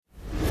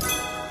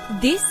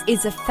This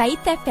is a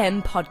Faith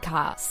FM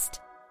podcast.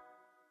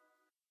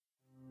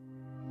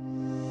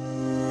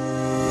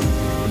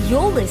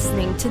 You're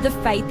listening to The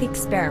Faith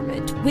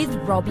Experiment with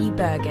Robbie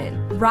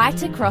Berghan,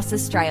 right across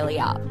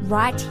Australia,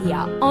 right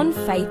here on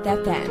Faith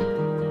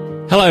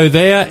FM. Hello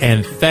there,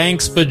 and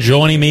thanks for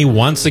joining me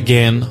once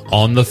again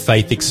on The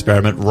Faith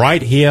Experiment,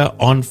 right here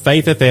on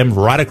Faith FM,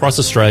 right across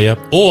Australia,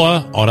 or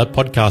on a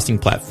podcasting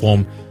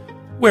platform,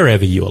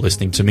 wherever you are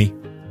listening to me.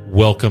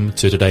 Welcome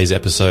to today's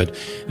episode.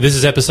 This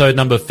is episode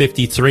number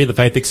 53 of The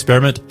Faith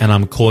Experiment, and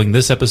I'm calling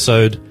this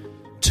episode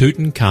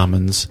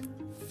Tutankhamen's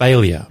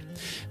Failure.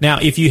 Now,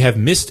 if you have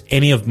missed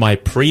any of my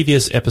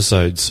previous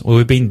episodes, where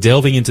we've been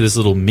delving into this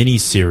little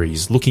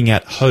mini-series looking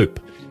at hope,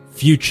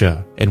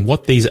 future, and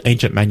what these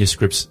ancient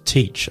manuscripts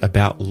teach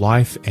about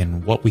life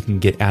and what we can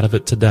get out of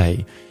it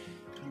today,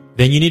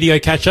 then you need to go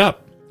catch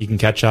up. You can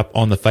catch up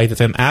on the Faith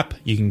FM app,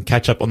 you can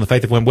catch up on the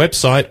Faith FM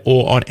website,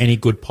 or on any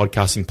good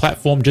podcasting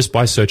platform just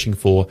by searching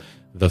for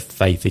the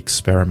Faith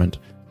Experiment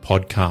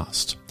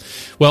podcast.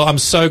 Well, I'm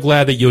so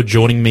glad that you're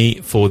joining me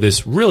for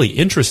this really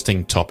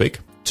interesting topic,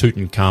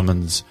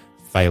 Tutankhamen's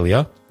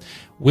failure.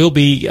 We'll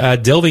be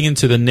delving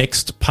into the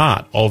next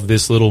part of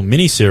this little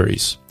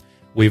mini-series.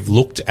 We've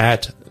looked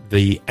at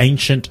the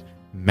ancient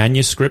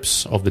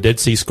manuscripts of the Dead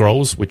Sea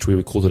Scrolls, which we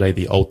would call today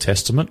the Old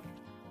Testament.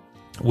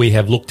 We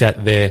have looked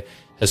at their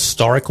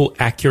historical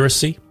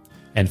accuracy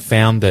and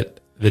found that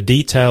the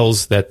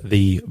details that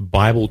the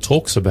Bible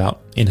talks about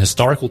in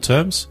historical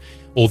terms,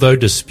 although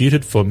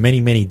disputed for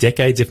many, many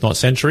decades, if not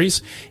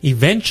centuries,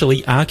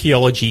 eventually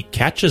archaeology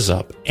catches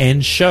up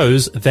and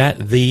shows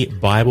that the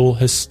Bible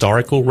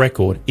historical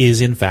record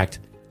is in fact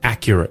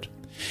accurate.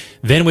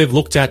 Then we've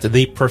looked at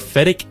the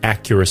prophetic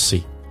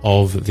accuracy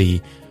of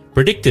the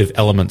predictive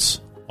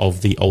elements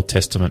of the Old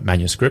Testament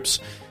manuscripts,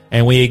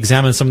 and we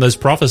examined some of those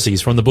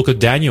prophecies from the book of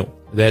Daniel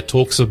that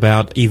talks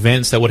about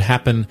events that would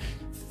happen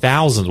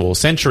thousands or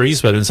centuries,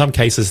 but in some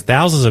cases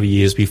thousands of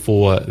years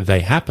before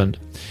they happened,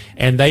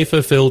 and they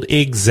fulfilled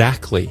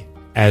exactly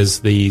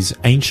as these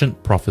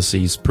ancient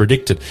prophecies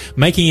predicted,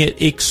 making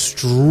it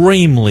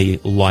extremely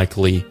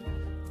likely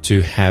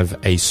to have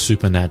a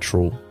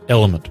supernatural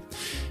element.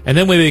 And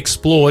then we've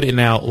explored in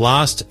our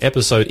last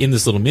episode in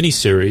this little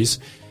mini-series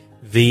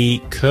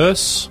the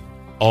curse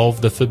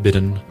of the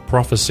forbidden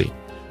prophecy,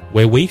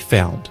 where we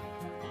found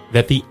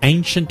that the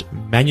ancient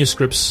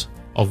manuscripts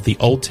of the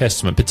Old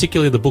Testament,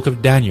 particularly the book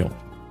of Daniel,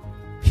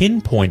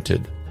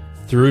 pinpointed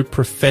through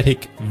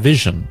prophetic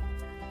vision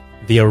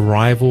the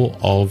arrival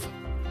of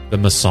the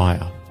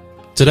Messiah.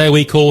 Today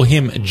we call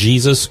him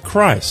Jesus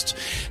Christ.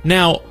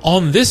 Now,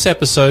 on this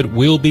episode,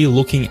 we'll be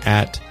looking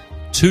at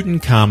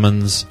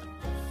Tutankhamen's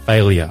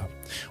failure.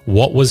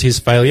 What was his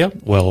failure?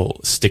 Well,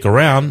 stick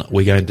around.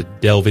 We're going to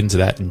delve into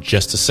that in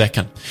just a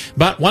second.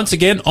 But once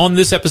again, on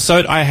this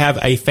episode, I have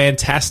a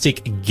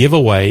fantastic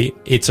giveaway.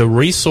 It's a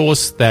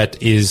resource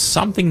that is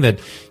something that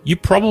you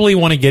probably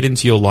want to get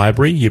into your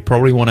library. You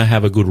probably want to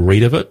have a good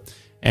read of it.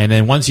 And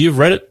then once you've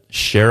read it,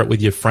 share it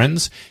with your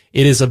friends.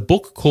 It is a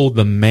book called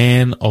The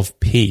Man of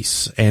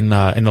Peace. And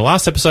in the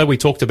last episode, we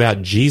talked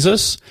about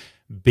Jesus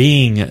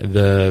being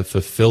the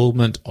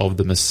fulfillment of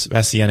the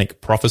messianic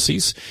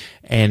prophecies.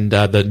 And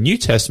the New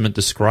Testament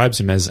describes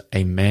him as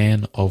a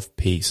man of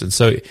peace. And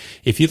so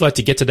if you'd like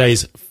to get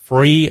today's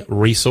free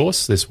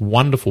resource, this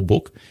wonderful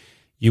book,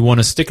 you want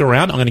to stick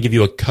around. I'm going to give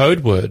you a code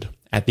word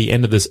at the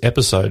end of this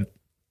episode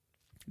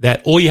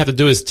that all you have to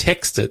do is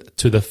text it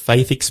to the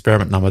Faith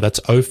Experiment number. That's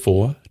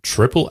 04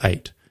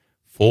 888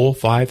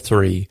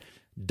 453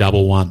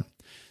 11.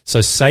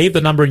 So save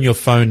the number in your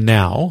phone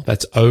now.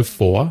 That's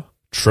 04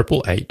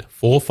 888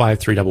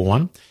 453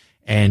 11.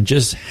 And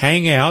just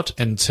hang out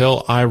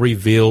until I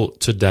reveal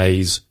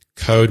today's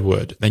code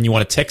word. Then you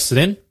want to text it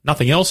in,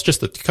 nothing else, just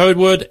the code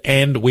word,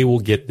 and we will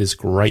get this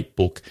great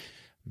book,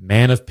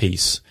 Man of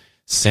Peace,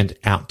 sent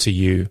out to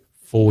you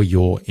for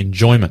your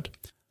enjoyment.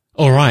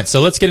 All right,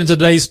 so let's get into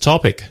today's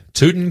topic,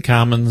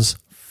 Tutankhamen's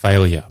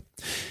failure.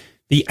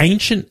 The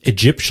ancient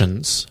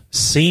Egyptians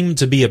seemed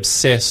to be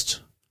obsessed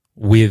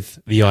with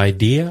the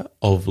idea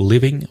of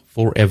living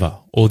forever,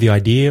 or the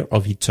idea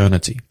of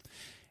eternity.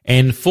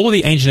 And for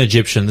the ancient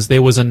Egyptians,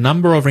 there was a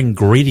number of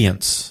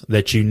ingredients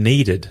that you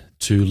needed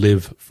to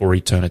live for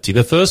eternity.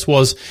 The first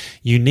was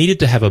you needed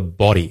to have a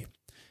body,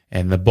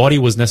 and the body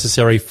was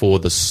necessary for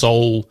the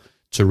soul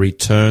to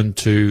return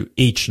to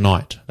each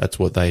night. That's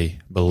what they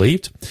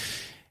believed.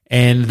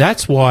 And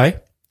that's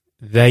why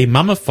they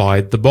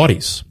mummified the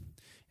bodies.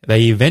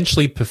 They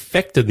eventually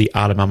perfected the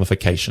art of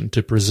mummification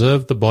to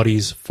preserve the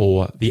bodies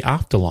for the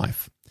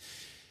afterlife.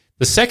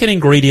 The second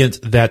ingredient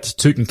that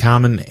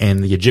Tutankhamen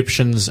and the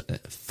Egyptians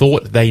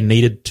thought they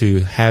needed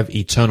to have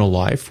eternal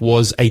life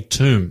was a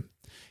tomb.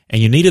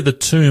 And you needed the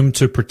tomb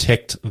to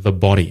protect the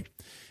body,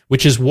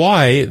 which is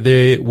why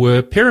there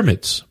were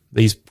pyramids.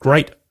 These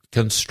great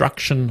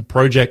construction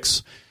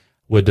projects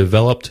were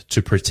developed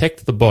to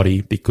protect the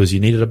body because you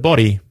needed a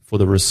body for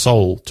the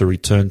soul to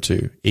return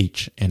to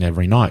each and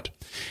every night.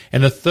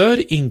 And the third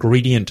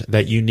ingredient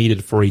that you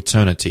needed for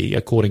eternity,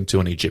 according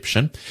to an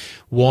Egyptian,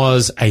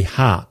 was a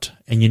heart.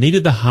 And you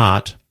needed the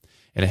heart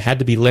and it had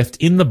to be left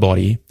in the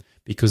body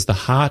because the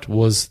heart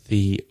was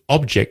the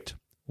object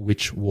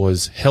which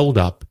was held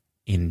up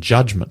in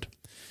judgment.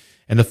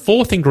 And the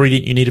fourth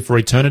ingredient you needed for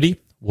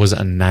eternity was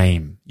a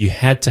name. You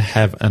had to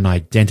have an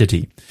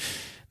identity.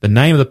 The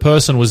name of the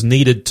person was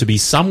needed to be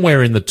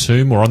somewhere in the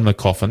tomb or on the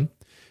coffin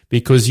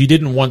because you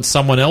didn't want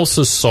someone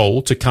else's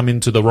soul to come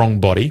into the wrong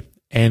body.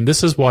 And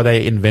this is why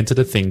they invented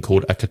a thing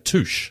called a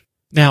cartouche.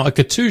 Now, a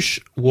cartouche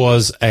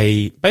was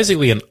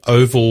basically an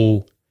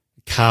oval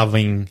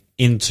carving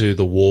into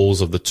the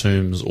walls of the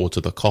tombs or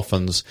to the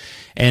coffins.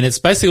 And it's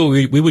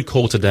basically what we would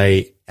call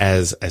today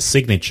as a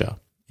signature.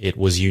 It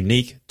was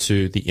unique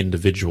to the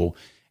individual,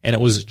 and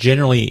it was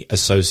generally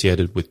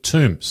associated with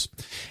tombs.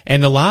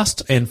 And the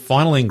last and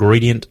final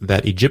ingredient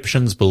that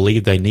Egyptians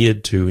believed they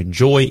needed to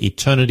enjoy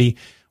eternity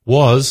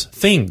was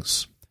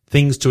things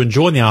to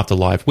enjoy in the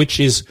afterlife, which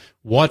is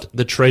what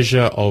the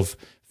treasure of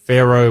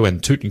Pharaoh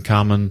and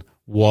Tutankhamen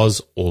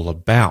was all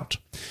about.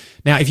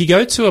 Now, if you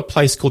go to a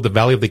place called the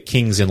Valley of the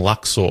Kings in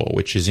Luxor,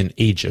 which is in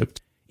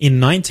Egypt, in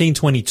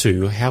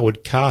 1922,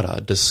 Howard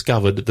Carter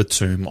discovered the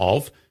tomb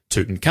of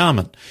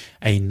Tutankhamen,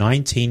 a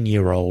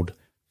 19-year-old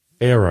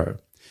pharaoh.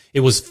 It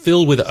was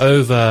filled with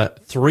over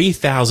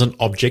 3,000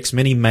 objects,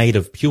 many made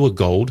of pure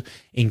gold,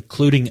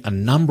 including a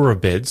number of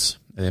beds.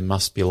 There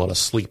must be a lot of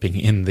sleeping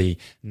in the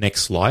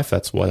next life.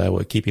 That's why they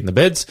were keeping the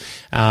beds.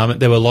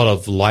 There were a lot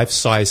of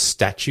life-size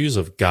statues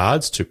of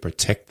guards to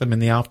protect them in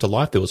the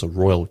afterlife. There was a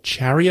royal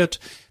chariot.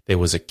 There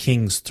was a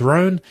king's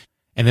throne.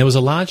 And there was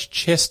a large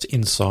chest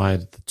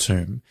inside the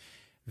tomb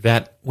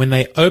that when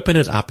they opened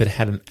it up, it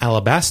had an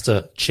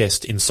alabaster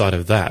chest inside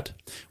of that,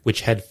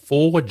 which had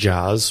 4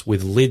 jars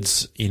with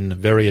lids in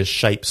various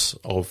shapes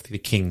of the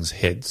king's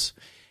heads.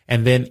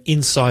 And then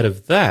inside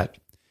of that,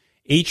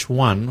 each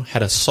one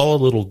had a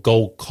solid little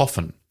gold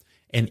coffin.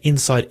 And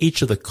inside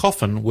each of the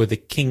coffin were the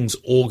king's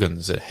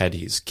organs. It had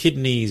his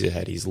kidneys, it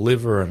had his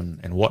liver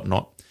and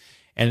whatnot.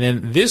 And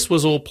then this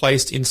was all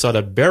placed inside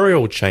a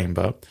burial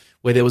chamber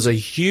where there was a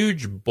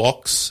huge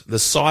box the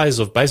size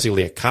of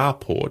basically a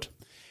carport.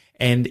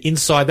 And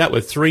inside that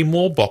were 3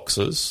 more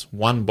boxes,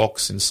 one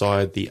box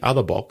inside the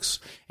other box.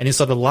 And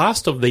inside the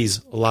last of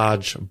these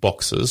large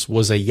boxes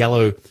was a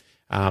yellow,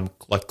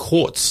 like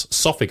quartz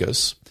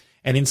esophagus.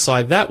 And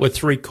inside that were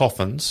 3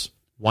 coffins.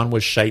 One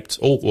was shaped,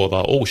 they're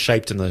all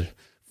shaped in the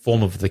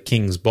form of the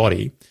king's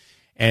body.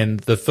 And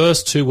the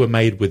first 2 were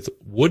made with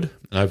wood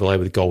and overlaid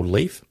with gold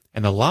leaf.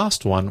 And the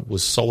last one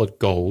was solid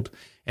gold.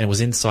 And it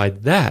was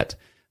inside that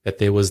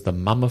there was the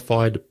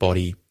mummified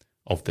body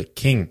of the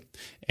king.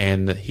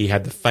 And he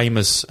had the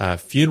famous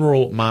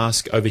funeral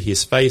mask over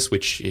his face,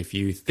 which if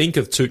you think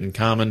of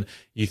Tutankhamen,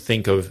 you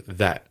think of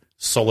that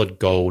solid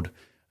gold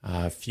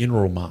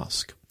funeral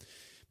mask.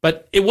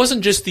 But it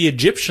wasn't just the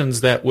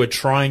Egyptians that were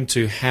trying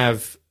to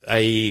have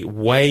a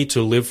way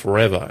to live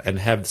forever and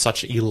have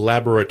such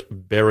elaborate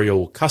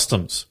burial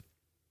customs.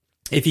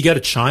 If you go to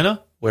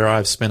China, where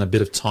I've spent a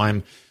bit of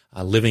time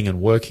living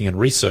and working and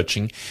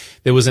researching,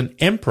 there was an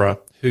emperor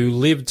who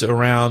lived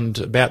around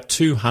about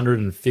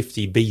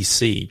 250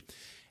 BC.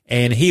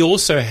 And he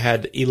also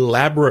had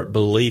elaborate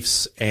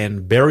beliefs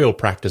and burial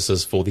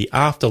practices for the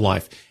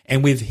afterlife.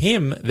 And with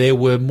him, there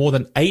were more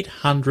than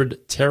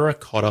 800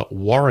 terracotta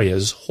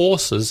warriors,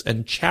 horses,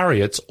 and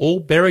chariots all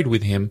buried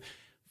with him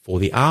for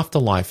the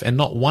afterlife. And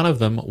not one of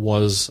them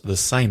was the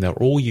same. They were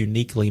all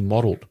uniquely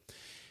modeled.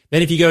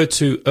 Then if you go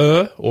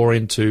to or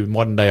into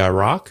modern-day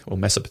Iraq or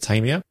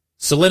Mesopotamia,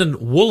 Suleiman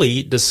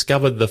Woolley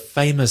discovered the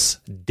famous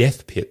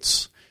death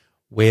pits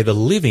where the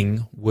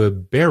living were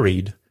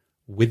buried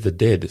with the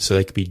dead so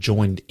they could be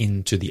joined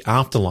into the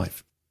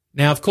afterlife.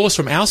 Now, of course,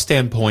 from our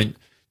standpoint,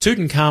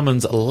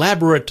 Tutankhamun's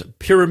elaborate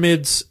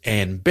pyramids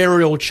and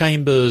burial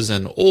chambers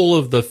and all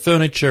of the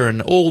furniture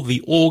and all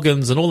the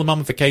organs and all the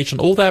mummification,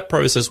 all that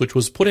process which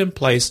was put in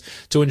place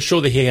to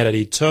ensure that he had an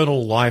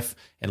eternal life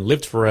and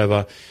lived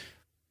forever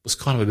was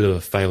kind of a bit of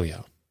a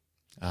failure.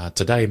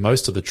 Today,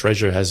 most of the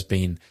treasure has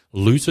been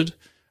looted.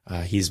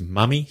 His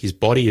mummy, his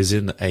body is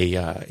in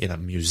a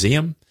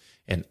museum,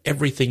 and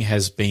everything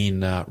has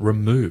been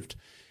removed.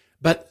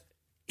 But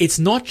it's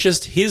not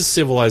just his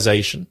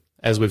civilization,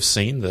 as we've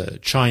seen, the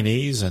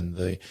Chinese and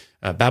the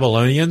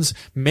Babylonians.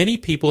 Many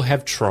people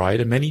have tried,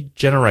 and many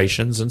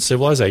generations and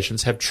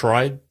civilizations have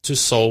tried to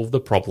solve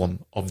the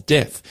problem of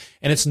death.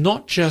 And it's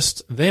not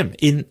just them.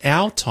 In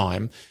our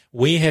time,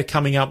 we are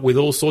coming up with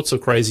all sorts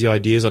of crazy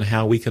ideas on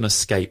how we can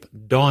escape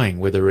dying,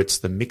 whether it's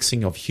the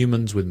mixing of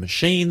humans with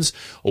machines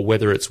or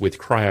whether it's with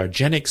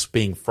cryogenics,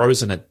 being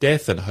frozen at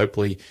death and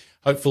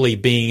hopefully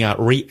being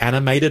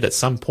reanimated at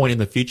some point in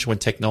the future when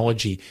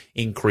technology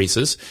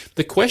increases.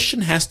 The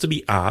question has to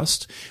be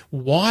asked,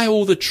 why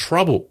all the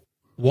trouble?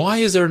 Why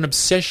is there an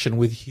obsession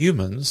with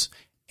humans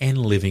and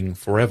living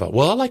forever?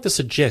 Well, I like to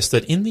suggest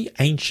that in the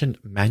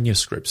ancient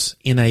manuscripts,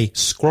 in a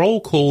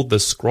scroll called the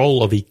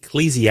Scroll of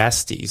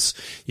Ecclesiastes,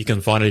 you can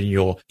find it in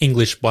your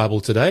English Bible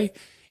today,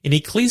 in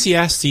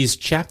Ecclesiastes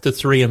chapter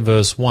 3 and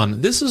verse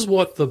 1, this is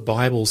what the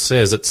Bible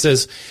says. It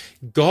says,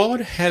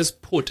 God has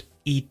put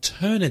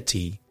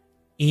eternity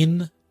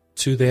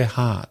into their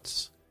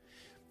hearts,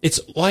 It's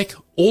like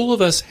all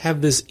of us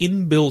have this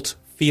inbuilt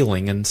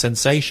feeling and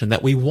sensation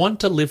that we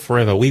want to live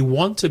forever. We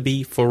want to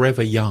be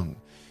forever young.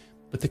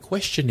 But the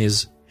question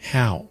is,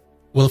 how?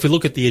 Well, if we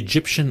look at the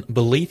Egyptian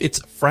belief, it's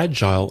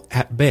fragile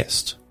at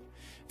best.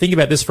 Think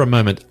about this for a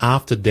moment.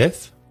 After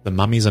death, the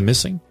mummies are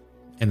missing,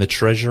 and the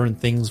treasure and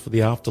things for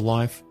the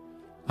afterlife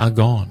are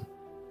gone.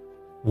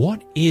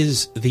 What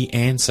is the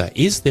answer?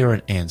 Is there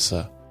an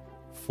answer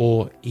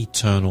for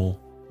eternal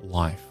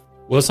life?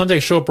 Well, it's time to take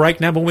a short break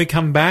now. When we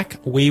come back,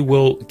 we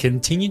will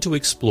continue to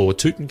explore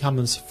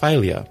Tutankhamun's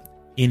failure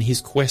in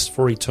his quest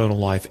for eternal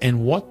life,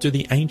 and what do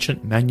the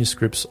ancient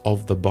manuscripts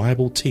of the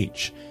Bible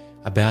teach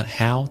about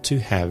how to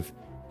have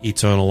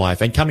eternal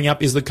life. And coming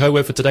up is the code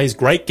word for today's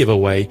great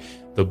giveaway,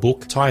 the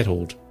book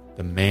titled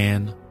The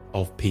Man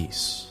of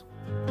Peace.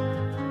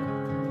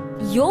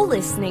 You're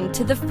listening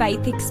to The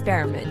Faith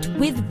Experiment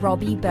with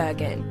Robbie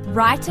Berghan,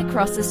 right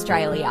across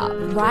Australia,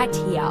 right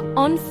here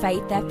on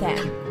Faith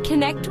FM.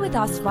 Connect with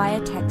us via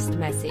text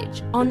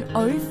message on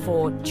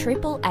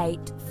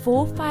 0488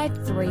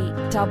 453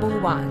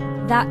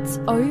 111. That's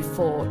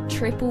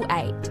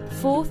 0488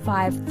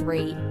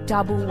 453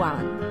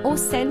 111. Or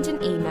send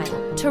an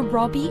email to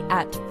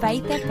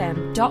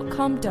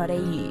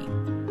robbie@faithfm.com.au.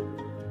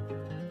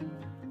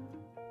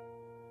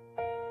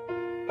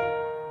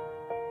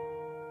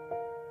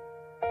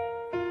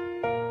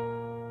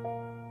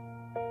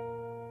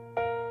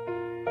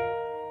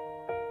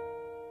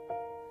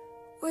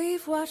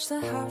 We've watched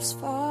the house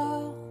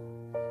fall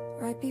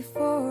right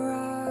before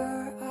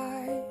our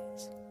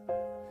eyes.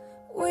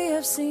 We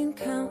have seen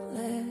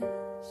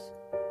countless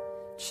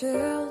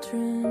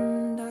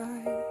children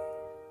die.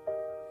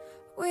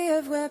 We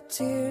have wept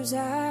tears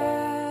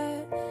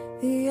at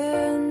the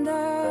end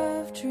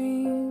of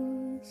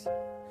dreams.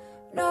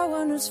 No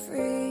one was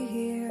free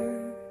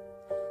here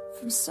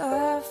from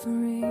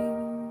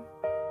suffering.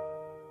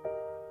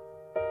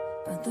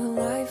 But the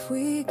life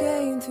we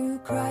gain through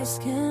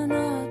Christ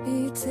cannot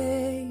be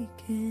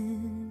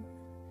taken.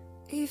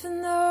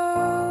 Even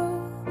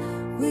though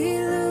we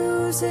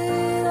lose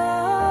it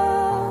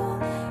all,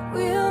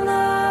 we'll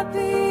not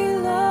be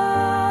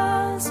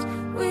lost,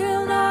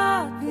 we'll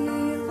not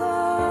be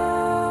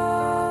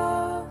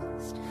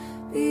lost.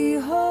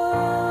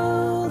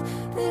 Behold,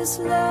 this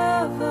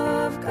love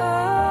of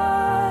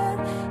God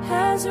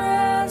has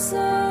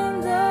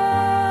ransomed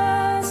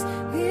us,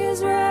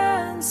 He's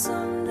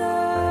ransomed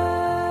us.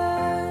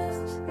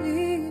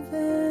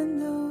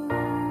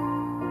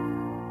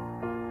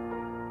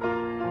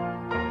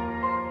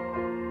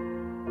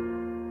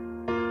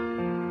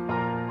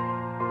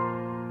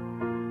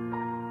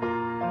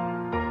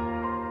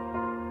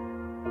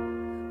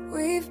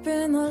 We've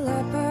been the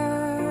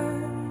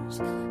lepers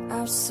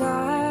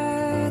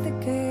outside the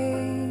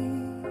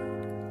gate.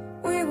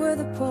 We were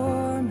the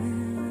poor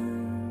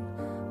men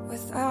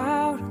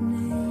without a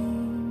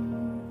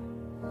name.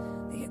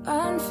 The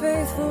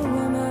unfaithful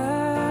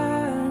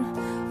woman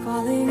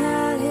falling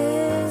at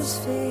His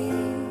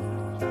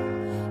feet.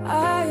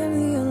 I am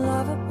the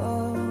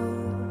unlovable,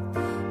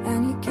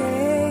 and He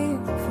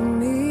came for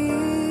me.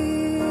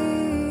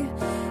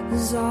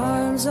 His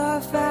arms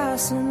are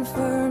fastened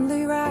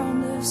firmly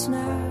round us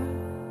now.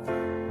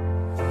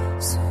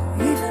 So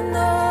even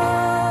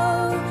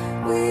though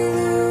we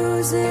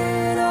lose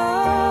it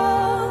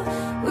all,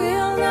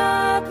 we'll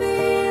not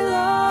be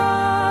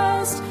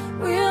lost,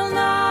 we'll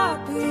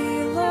not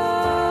be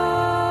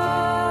lost.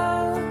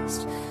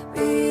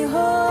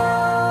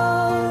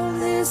 Behold,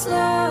 this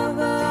love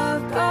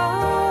of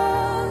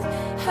God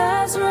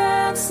has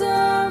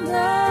ransomed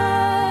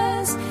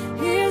us,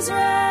 He's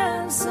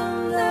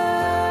ransomed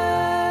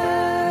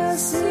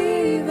us.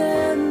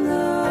 Even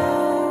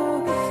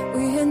though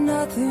we had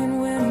nothing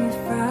when He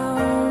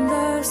found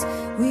us,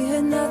 we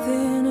had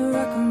nothing to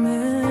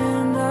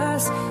recommend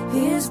us.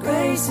 His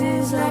grace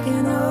is like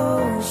an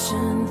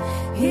ocean,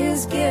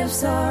 His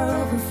gifts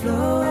are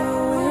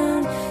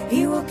overflowing.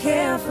 He will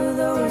care for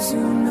those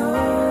who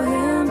know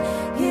Him.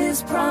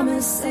 His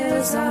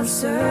promises are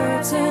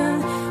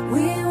certain.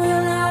 We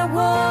will not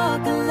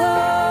walk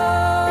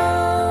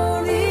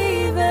alone.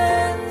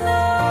 Even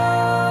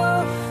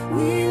though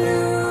we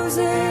lose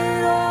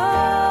it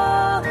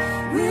all,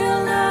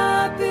 we'll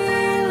not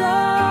be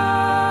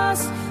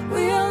lost,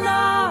 we'll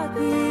not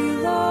be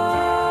lost.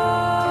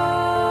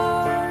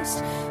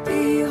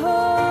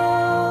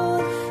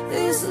 Behold,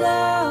 this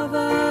love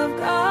of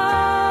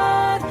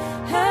God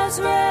has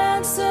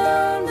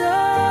ransomed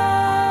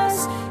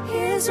us,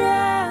 He's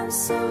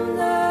ransomed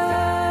us.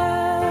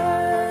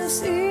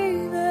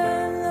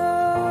 Even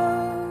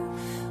though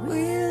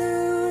we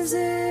lose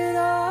it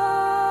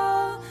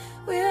all,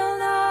 we'll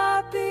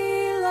not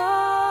be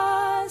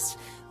lost,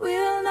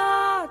 we'll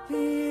not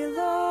be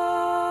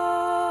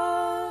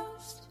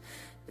lost.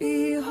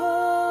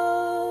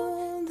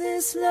 Behold,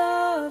 this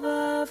love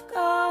of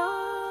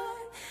God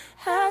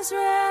has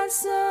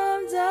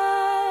ransomed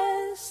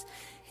us,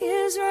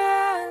 He's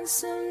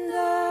ransomed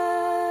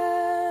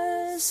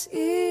us.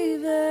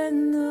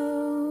 Even though.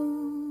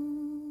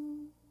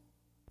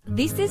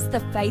 This is The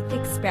Faith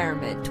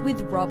Experiment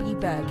with Robbie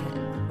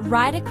Berghan,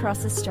 right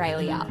across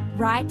Australia,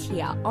 right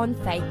here on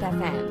Faith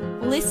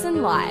FM.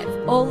 Listen live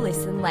or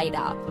listen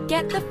later.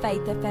 Get the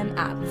Faith FM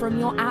app from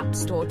your app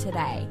store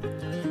today.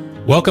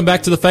 Welcome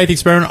back to the Faith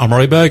Experiment. I'm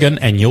Robbie Berghan,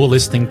 and you're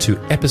listening to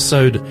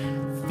episode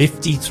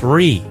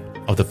 53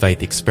 of the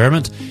Faith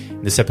Experiment.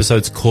 This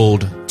episode's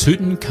called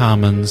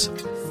Tutankhamen's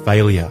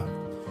Failure.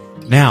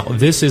 Now,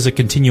 this is a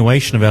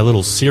continuation of our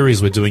little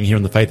series we're doing here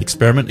in the Faith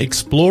Experiment,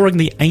 exploring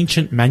the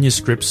ancient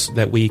manuscripts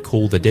that we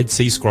call the Dead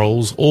Sea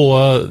Scrolls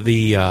or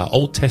the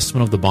Old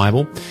Testament of the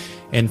Bible.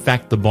 In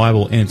fact, the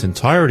Bible in its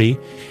entirety.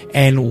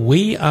 And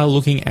we are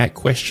looking at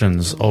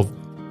questions of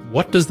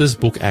what does this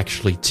book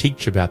actually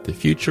teach about the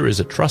future? Is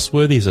it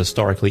trustworthy? Is it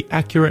historically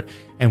accurate?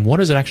 And what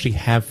does it actually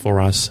have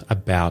for us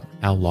about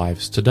our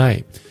lives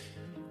today?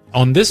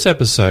 On this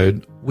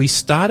episode, we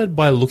started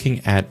by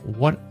looking at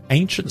what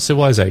ancient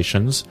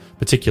civilizations,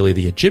 particularly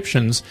the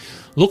Egyptians,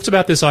 looked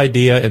about this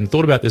idea and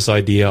thought about this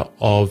idea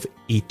of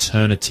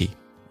eternity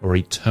or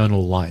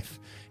eternal life.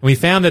 And we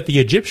found that the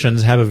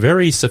Egyptians have a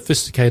very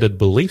sophisticated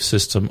belief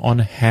system on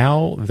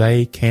how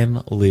they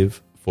can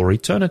live for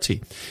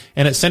eternity.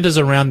 And it centers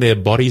around their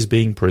bodies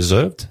being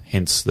preserved,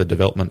 hence the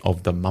development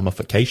of the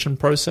mummification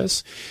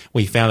process.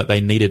 We found that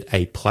they needed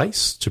a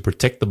place to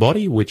protect the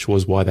body, which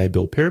was why they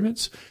built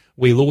pyramids.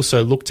 We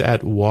also looked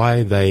at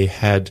why they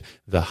had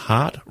the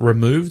heart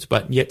removed,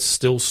 but yet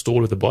still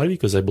stored with the body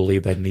because they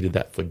believed they needed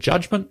that for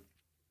judgment.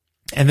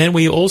 And then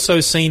we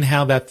also seen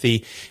how that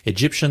the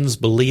Egyptians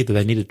believed that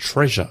they needed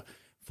treasure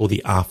for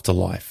the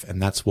afterlife.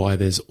 And that's why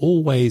there's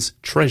always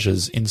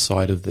treasures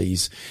inside of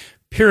these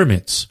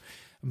pyramids.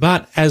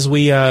 But as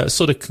we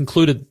sort of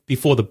concluded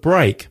before the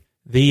break,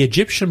 the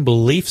Egyptian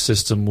belief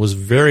system was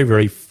very,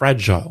 very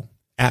fragile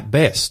at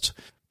best.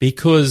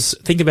 Because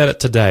think about it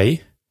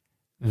today,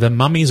 the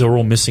mummies are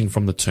all missing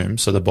from the tomb,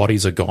 so the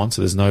bodies are gone,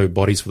 so there's no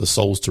bodies for the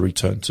souls to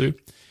return to.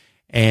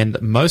 And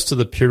most of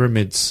the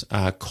pyramid's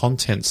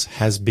contents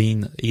has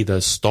been either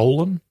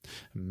stolen,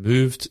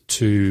 moved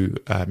to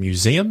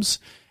museums,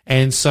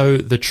 and so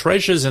the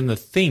treasures and the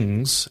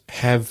things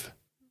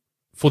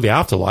for the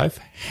afterlife,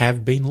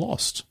 have been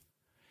lost.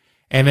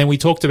 And then we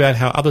talked about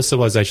how other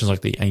civilizations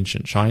like the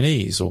ancient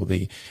Chinese or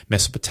the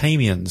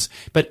Mesopotamians,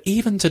 but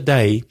even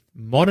today,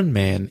 modern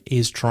man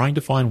is trying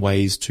to find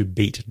ways to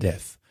beat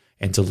death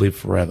and to live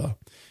forever.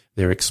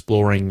 They're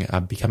exploring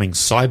becoming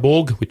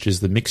cyborg, which is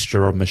the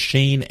mixture of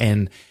machine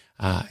and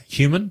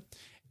human,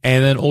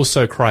 and then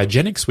also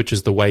cryogenics, which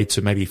is the way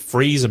to maybe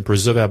freeze and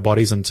preserve our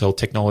bodies until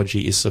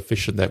technology is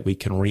sufficient that we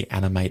can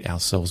reanimate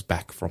ourselves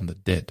back from the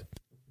dead.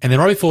 And then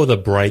right before the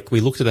break, we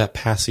looked at that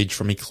passage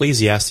from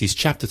Ecclesiastes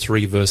chapter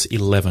 3, verse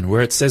 11,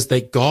 where it says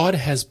that God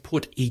has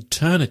put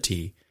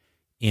eternity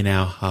in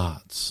our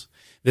hearts.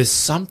 There's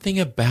something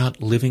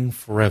about living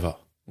forever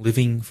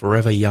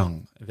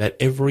young, that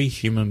every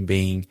human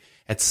being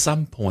at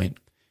some point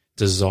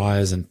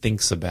desires and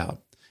thinks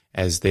about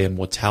as their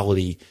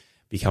mortality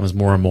becomes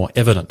more and more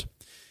evident.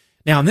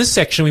 Now, in this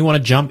section, we want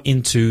to jump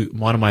into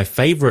one of my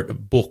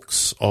favorite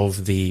books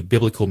of the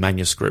biblical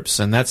manuscripts,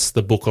 and that's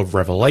the book of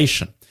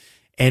Revelation.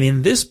 And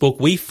in this book,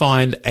 we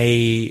find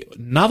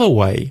another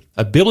way,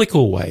 a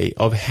biblical way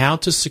of how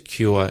to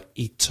secure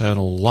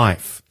eternal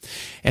life.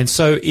 And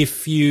so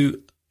if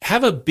you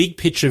have a big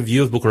picture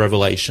view of the book of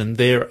Revelation,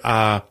 there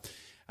are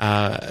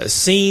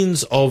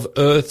scenes of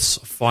Earth's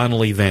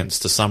final events,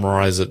 to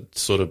summarize it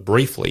sort of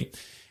briefly.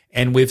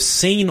 And we've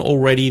seen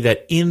already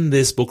that in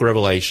this book of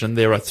Revelation,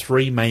 there are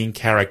three main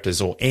characters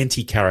or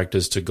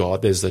anti-characters to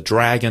God. There's the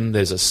dragon,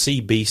 there's a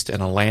sea beast,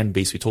 and a land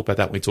beast. We talk about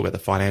that when we talk about the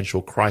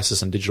financial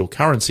crisis and digital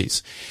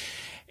currencies.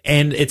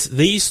 And it's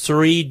these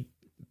three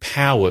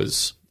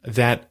powers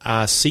that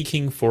are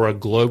seeking for a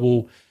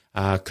global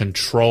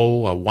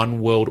control, a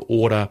one world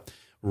order,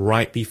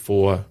 right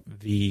before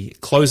the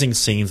closing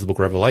scenes of the book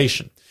of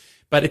Revelation.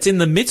 But it's in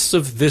the midst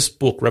of this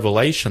book,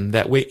 Revelation,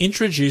 that we're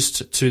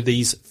introduced to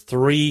these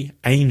three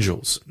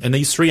angels. And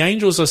these three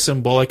angels are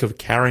symbolic of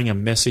carrying a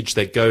message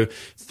that go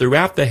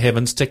throughout the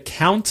heavens to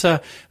counter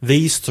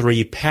these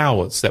three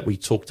powers that we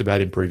talked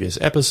about in previous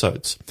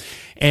episodes.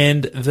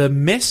 And the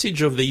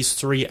message of these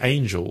three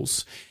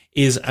angels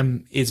is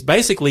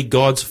basically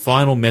God's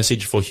final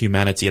message for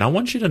humanity. And I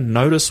want you to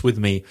notice with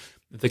me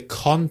the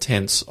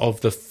contents of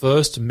the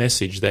first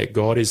message that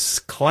God is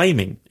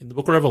claiming in the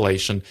book of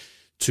Revelation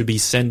to be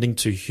sending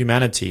to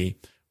humanity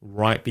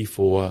right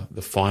before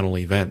the final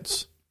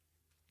events.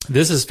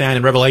 This is found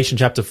in Revelation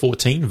chapter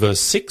 14, verse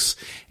 6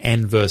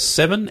 and verse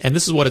 7, and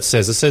this is what it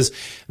says. It says,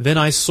 "Then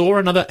I saw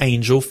another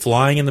angel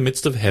flying in the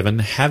midst of heaven,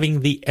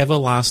 having the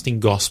everlasting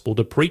gospel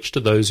to preach to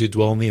those who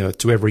dwell on the earth,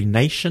 to every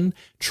nation,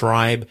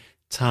 tribe,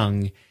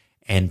 tongue,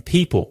 and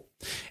people."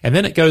 And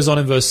then it goes on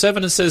in verse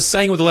 7, it says,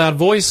 "Saying with a loud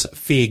voice,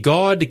 fear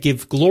God,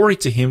 give glory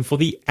to him, for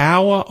the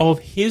hour of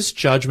his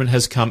judgment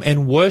has come,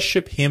 and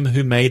worship him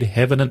who made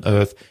heaven and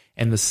earth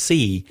and the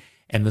sea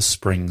and the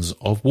springs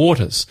of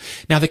waters."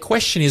 Now the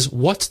question is,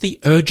 what's the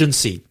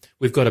urgency?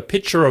 We've got a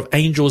picture of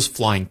angels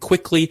flying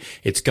quickly.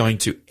 It's going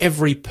to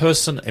every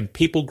person and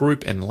people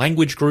group and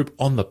language group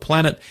on the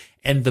planet.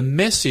 And the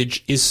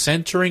message is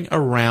centering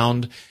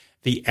around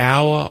The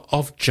hour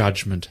of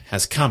judgment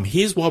has come.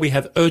 Here's why we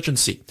have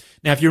urgency.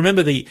 Now, if you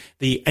remember the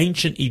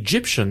ancient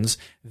Egyptians,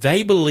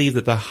 they believed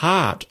that the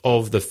heart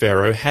of the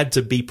Pharaoh had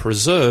to be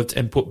preserved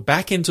and put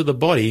back into the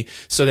body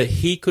so that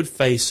he could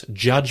face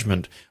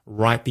judgment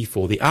right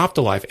before the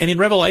afterlife. And in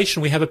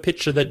Revelation, we have a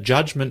picture that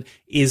judgment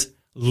is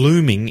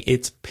looming,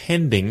 it's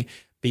pending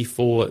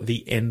before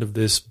the end of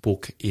this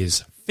book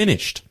is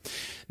finished.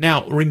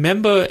 Now,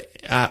 remember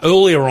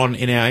earlier on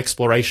in our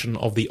exploration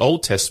of the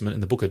Old Testament in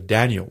the book of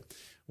Daniel,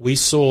 we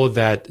saw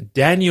that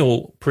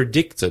Daniel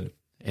predicted,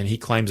 and he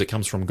claims it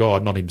comes from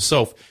God, not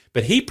himself,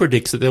 but he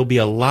predicts that there will be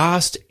a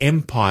last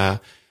empire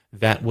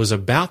that was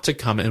about to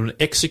come and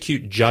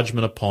execute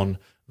judgment upon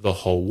the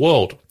whole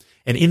world.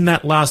 And in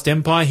that last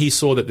empire, he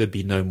saw that there'd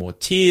be no more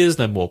tears,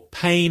 no more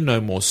pain,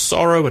 no more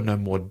sorrow, and no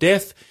more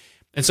death.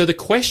 And so the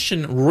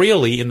question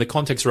really in the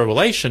context of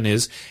Revelation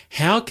is,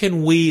 how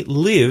can we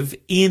live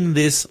in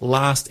this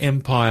last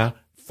empire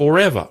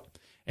forever?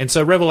 And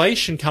so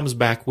Revelation comes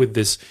back with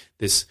this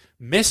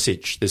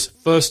message, this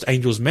first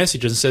angel's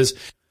message, and says,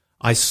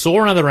 I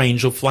saw another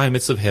angel fly in the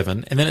midst of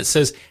heaven, and then it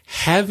says,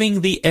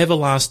 having the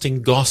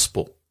everlasting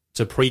gospel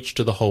to preach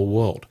to the whole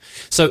world.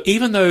 So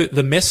even though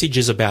the message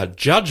is about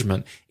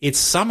judgment, it's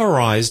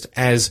summarized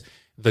as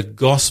the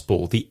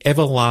gospel, the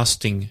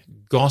everlasting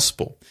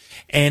gospel.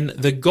 And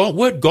the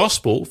word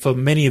gospel, for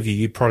many of you,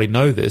 you probably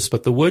know this,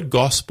 but the word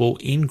gospel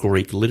in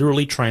Greek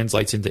literally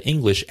translates into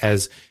English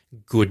as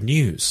good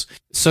news.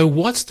 So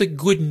what's the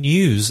good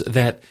news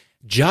that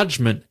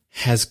judgment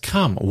has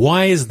come?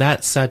 Why is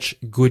that such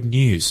good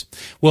news?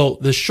 Well,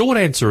 the short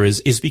answer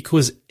is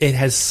because it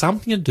has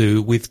something to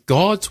do with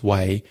God's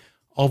way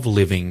of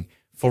living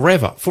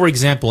forever. For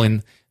example,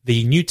 in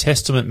the New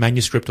Testament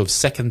manuscript of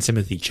 2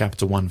 Timothy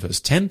chapter 1 verse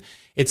 10,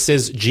 it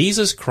says,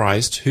 Jesus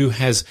Christ, who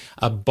has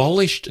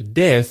abolished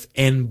death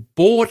and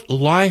brought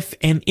life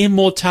and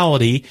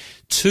immortality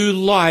to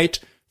light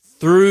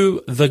through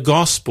the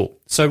gospel.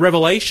 So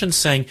Revelation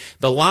saying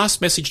the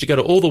last message to go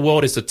to all the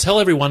world is to tell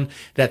everyone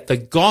that the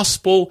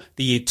gospel,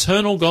 the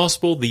eternal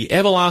gospel, the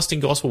everlasting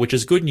gospel, which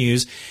is good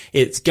news,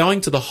 it's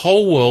going to the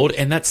whole world,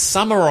 and that's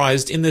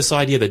summarized in this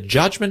idea that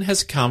judgment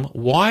has come.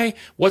 Why?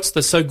 What's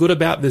so good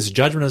about this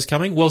judgment is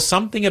coming? Well,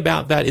 something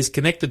about that is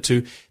connected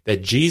to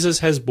that Jesus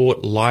has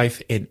brought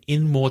life and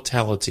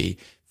immortality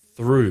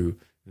through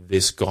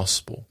this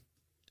gospel.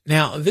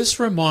 Now, this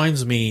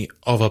reminds me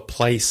of a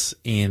place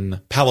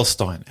in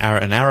Palestine,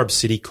 an Arab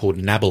city called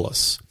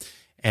Nablus.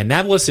 And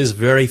Nablus is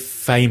very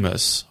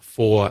famous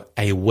for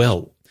a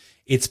well.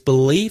 It's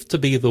believed to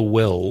be the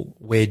well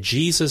where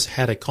Jesus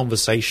had a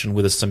conversation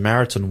with a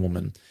Samaritan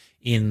woman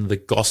in the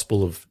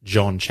Gospel of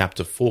John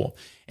chapter 4.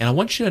 And I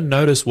want you to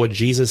notice what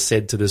Jesus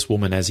said to this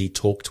woman as he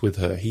talked with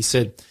her. He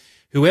said,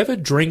 whoever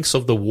drinks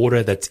of the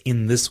water that's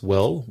in this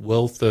well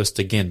will thirst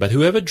again. But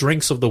whoever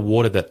drinks of the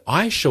water that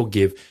I shall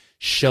give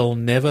shall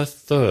never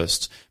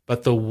thirst,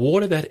 but the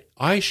water that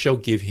I shall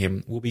give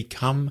him will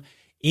become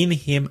in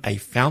him a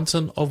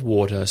fountain of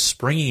water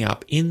springing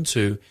up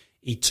into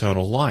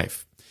eternal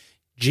life.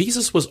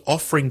 Jesus was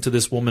offering to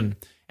this woman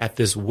at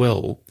this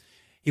well,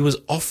 he was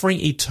offering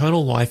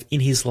eternal life in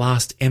his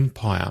last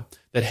empire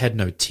that had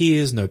no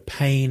tears, no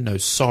pain, no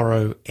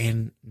sorrow,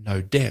 and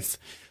no death.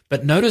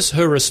 But notice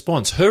her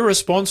response. Her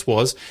response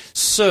was,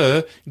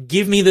 Sir,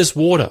 give me this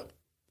water.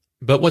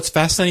 But what's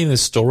fascinating in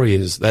this story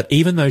is that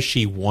even though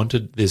she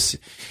wanted this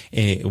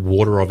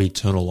water of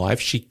eternal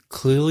life, she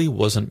clearly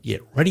wasn't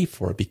yet ready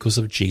for it because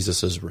of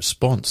Jesus'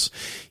 response.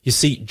 You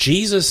see,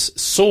 Jesus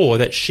saw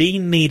that she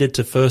needed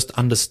to first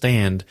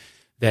understand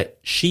that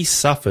she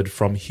suffered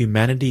from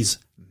humanity's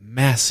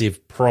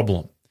massive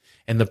problem.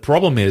 And the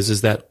problem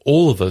is that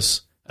all of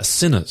us are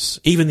sinners.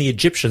 Even the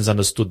Egyptians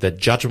understood that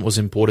judgment was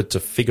important to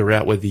figure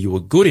out whether you were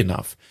good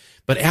enough.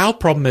 But our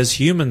problem as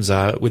humans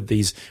are, with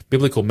these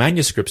biblical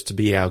manuscripts to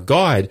be our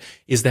guide,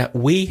 is that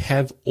we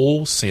have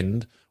all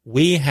sinned.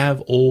 We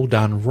have all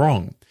done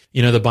wrong.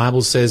 You know, the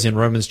Bible says in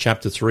Romans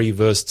chapter 3,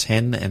 verse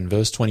 10 and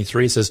verse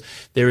 23, it says,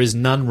 there is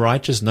none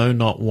righteous, no,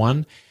 not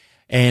one,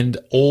 and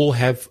all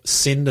have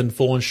sinned and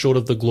fallen short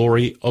of the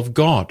glory of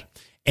God.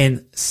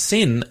 And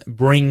sin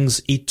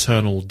brings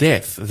eternal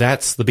death.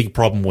 That's the big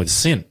problem with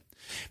sin.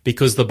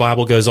 Because the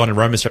Bible goes on in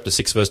Romans chapter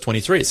 6, verse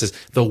 23, it says,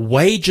 the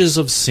wages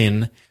of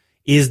sin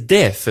is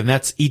death, and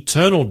that's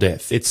eternal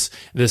death. It's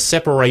the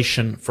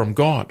separation from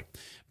God.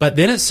 But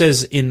then it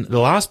says in the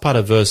last part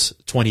of verse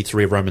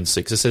 23 of Romans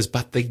 6, it says,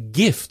 but the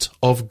gift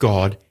of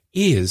God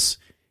is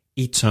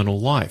eternal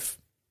life.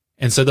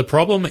 And so the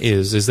problem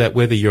is that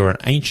whether you're an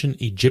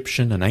ancient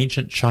Egyptian, an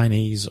ancient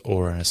Chinese,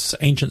 or an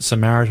ancient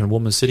Samaritan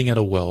woman sitting at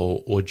a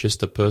well, or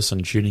just a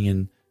person tuning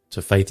in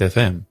to Faith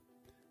FM,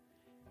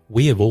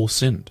 we have all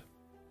sinned.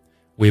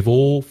 We've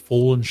all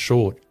fallen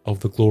short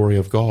of the glory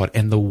of God,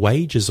 and the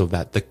wages of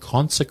that, the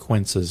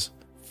consequences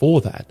for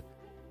that,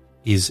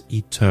 is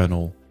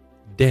eternal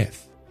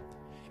death.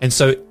 And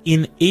so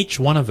in each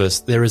one of us,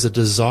 there is a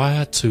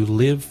desire to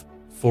live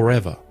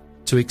forever,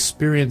 to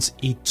experience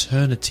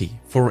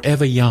eternity,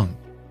 forever young.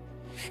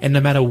 And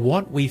no matter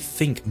what we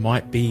think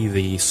might be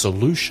the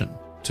solution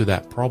to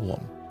that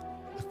problem,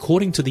 a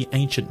according to the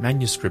ancient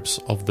manuscripts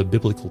of the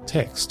biblical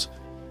text,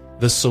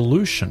 the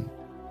solution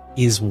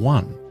is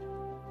one,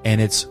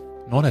 and it's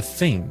not a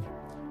thing,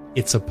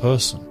 it's a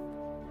person.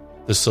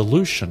 The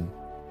solution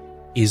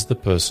is the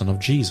person of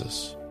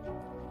Jesus.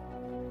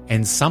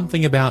 And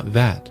something about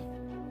that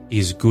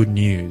is good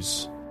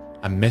news,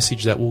 a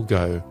message that will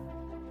go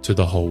to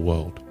the whole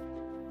world.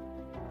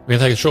 We're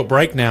going to take a short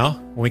break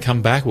now. When we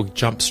come back, we'll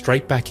jump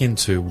straight back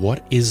into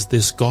what is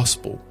this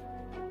gospel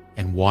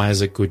and why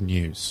is it good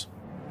news?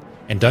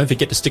 And don't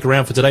forget to stick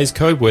around for today's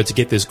code word to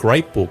get this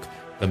great book,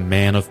 The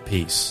Man of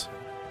Peace.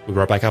 We'll be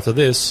right back after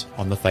this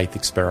on The Faith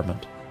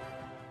Experiment.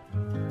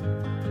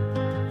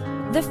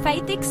 The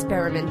Faith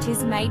Experiment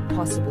is made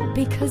possible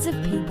because of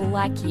people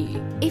like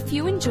you. If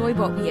you enjoy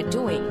what we are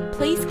doing,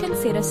 please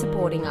consider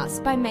supporting us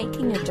by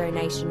making a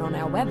donation on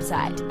our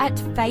website at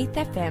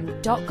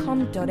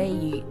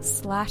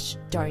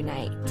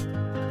faithfm.com.au/donate.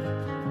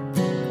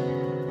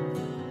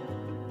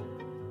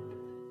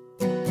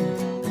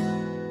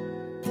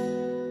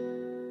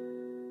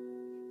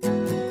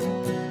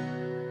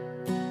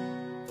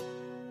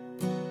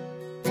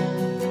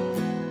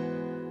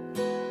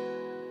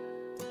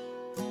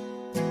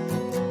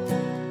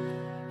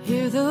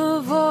 Hear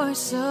the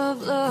voice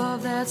of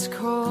love that's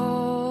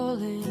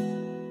calling.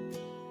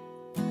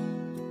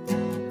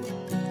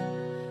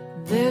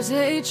 There's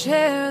a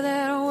chair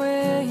that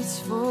waits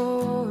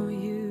for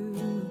you,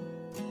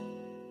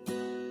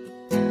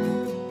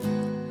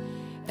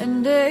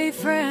 and a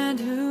friend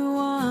who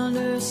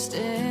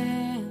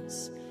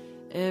understands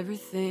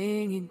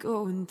everything you're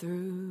going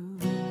through.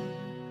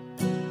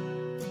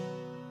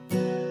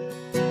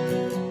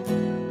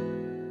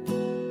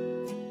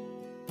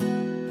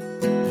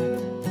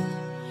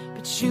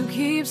 You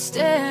keep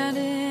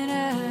standing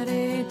at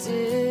a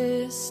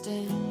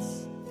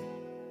distance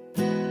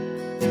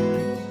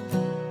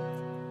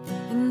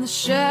in the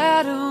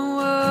shadow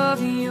of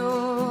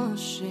your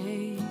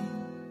shame.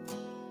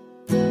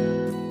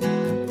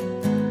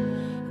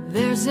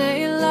 There's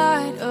a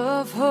light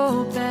of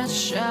hope that's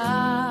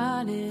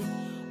shining.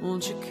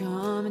 Won't you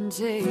come and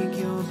take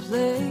your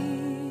place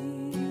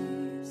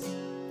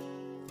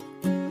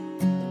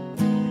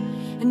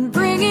and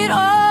bring it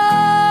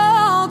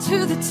all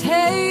to the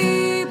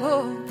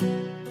table?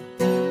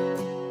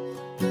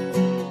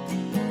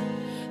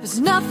 There's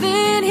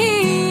nothing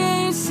he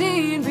ain't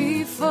seen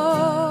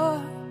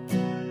before.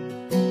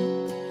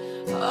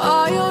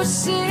 All your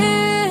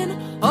sin,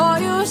 all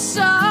your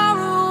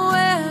sorrow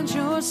and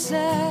your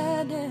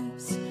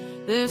sadness,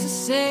 there's a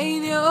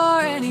Savior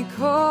and he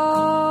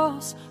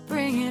calls.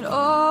 Bring it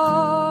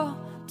all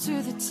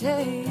to the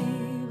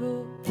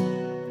table.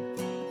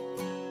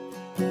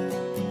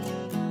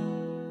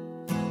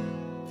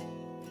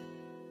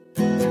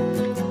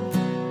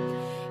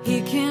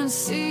 He can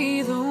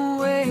see the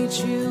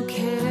weight you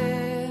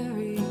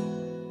carry,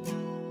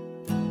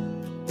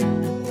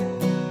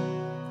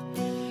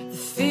 the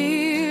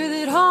fear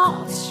that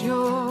haunts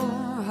your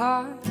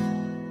heart.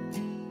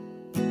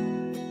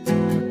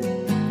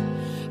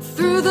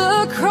 Through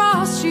the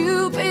cross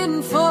you've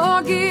been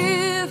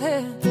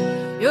forgiven,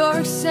 you're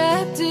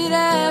accepted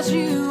as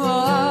you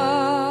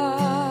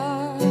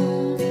are.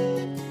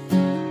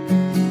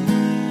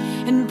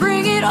 And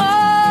bring it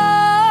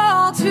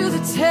all to the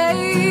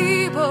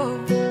table.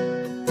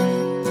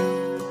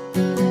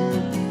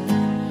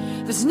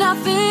 There's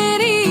nothing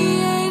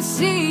he ain't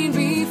seen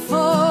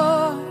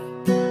before.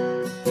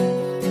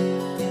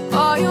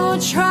 All your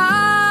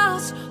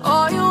trials,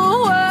 all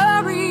your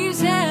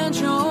worries and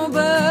your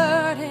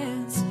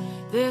burdens,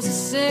 there's a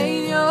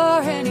Savior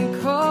and he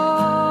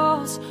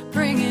calls.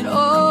 Bring it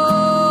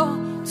all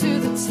to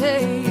the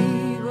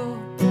table.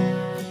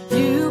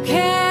 You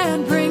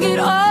can bring it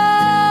all.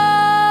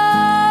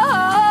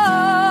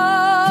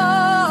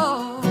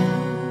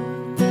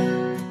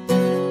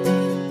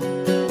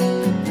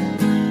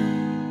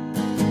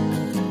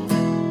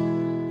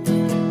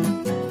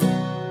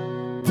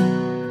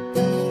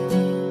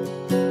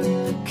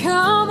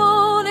 Come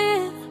on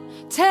in,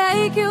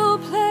 take your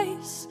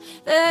place.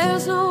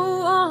 There's no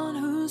one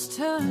who's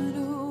turned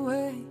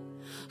away.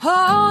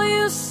 All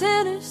you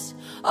sinners,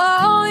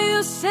 all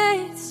you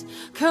saints,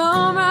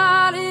 come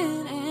right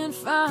in and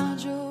find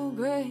your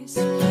grace.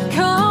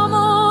 Come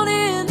on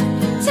in,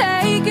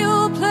 take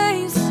your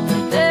place.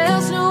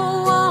 There's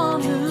no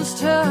one who's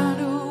turned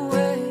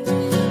away.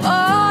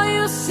 All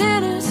you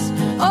sinners,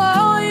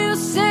 all you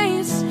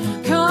saints,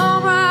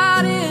 come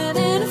right in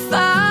and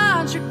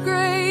find your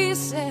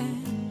grace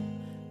and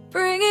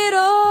bring it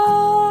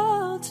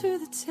all to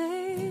the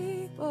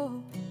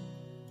table.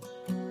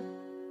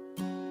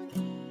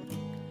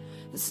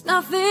 There's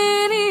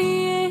nothing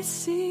he ain't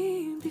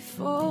seen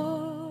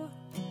before.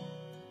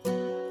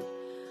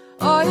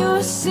 All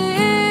your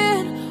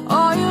sin,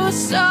 all your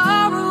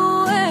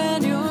sorrow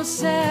and your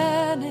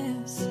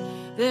sadness,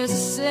 there's a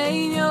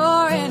Savior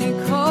and he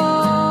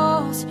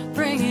calls.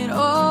 Bring it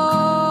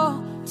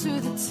all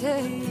to the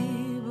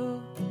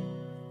table.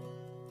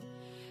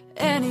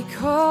 And he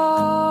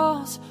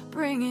calls.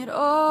 Bring it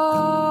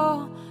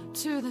all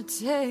to the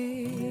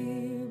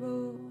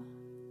table.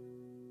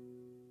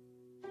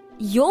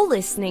 You're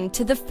listening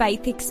to The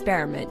Faith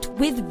Experiment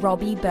with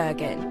Robbie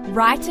Berghan,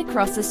 right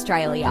across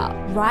Australia,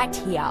 right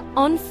here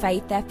on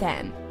Faith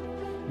FM.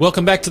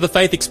 Welcome back to The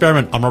Faith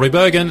Experiment. I'm Robbie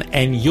Berghan,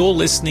 and you're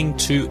listening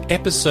to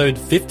episode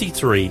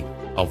 53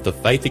 of The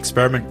Faith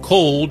Experiment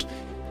called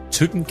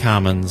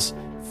Tutankhamen's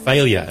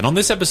Failure. And on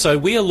this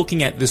episode, we are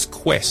looking at this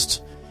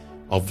quest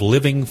of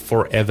living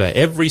forever.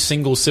 Every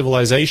single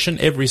civilization,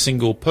 every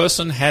single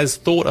person has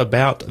thought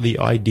about the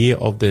idea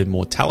of their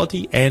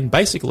mortality and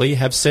basically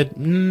have said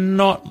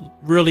not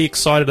really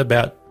excited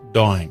about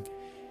dying.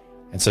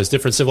 And so it's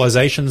different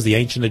civilizations, the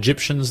ancient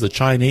Egyptians, the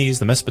Chinese,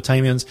 the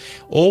Mesopotamians,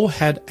 all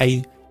had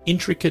a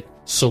intricate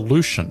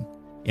solution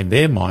in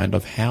their mind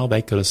of how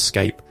they could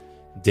escape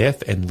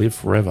death and live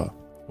forever,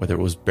 whether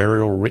it was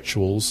burial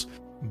rituals,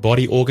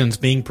 body organs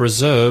being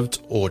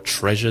preserved, or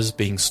treasures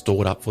being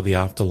stored up for the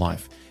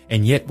afterlife.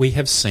 And yet we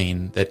have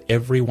seen that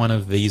every one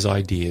of these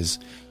ideas,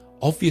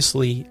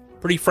 obviously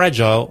pretty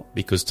fragile,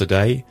 because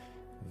today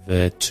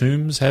the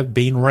tombs have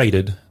been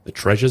raided, the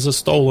treasures are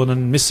stolen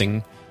and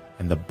missing,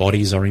 and the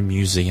bodies are in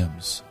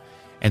museums.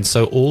 And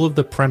so all of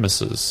the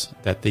premises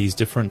that these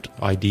different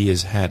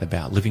ideas had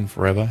about living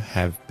forever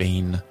have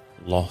been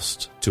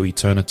lost to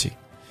eternity.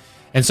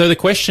 And so the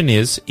question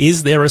is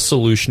there a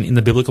solution in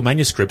the biblical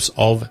manuscripts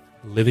of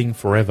living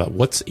forever?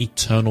 What's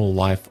eternal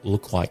life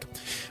look like?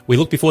 We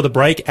looked before the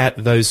break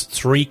at those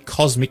three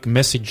cosmic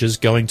messages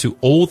going to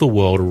all the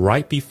world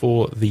right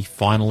before the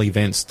final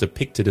events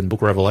depicted in the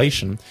book of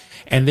Revelation.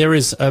 And there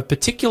is a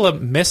particular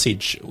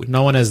message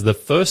known as the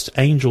first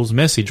angel's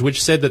message,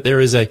 which said that there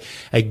is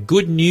a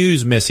good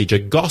news message, a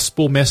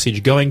gospel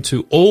message going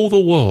to all the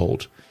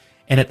world.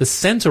 And at the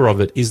center of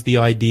it is the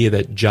idea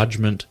that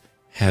judgment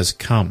has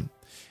come.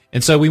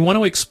 And so we want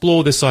to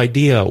explore this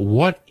idea.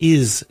 What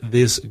is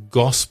this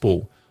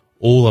gospel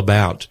all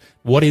about?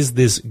 What is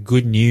this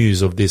good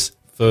news of this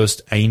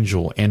first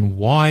angel? And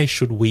why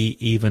should we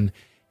even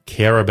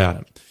care about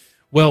it?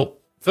 Well,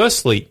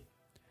 firstly,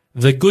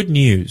 the good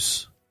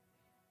news,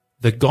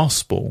 the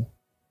gospel,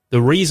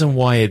 the reason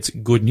why it's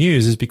good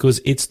news is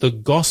because it's the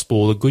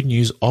gospel, the good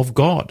news of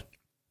God.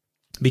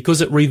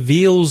 Because it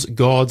reveals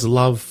God's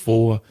love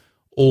for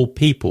all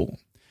people.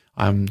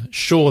 I'm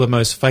sure the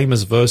most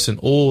famous verse in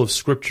all of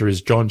Scripture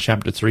is John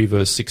chapter 3,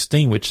 verse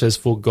 16, which says,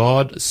 "For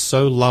God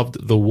so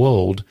loved the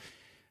world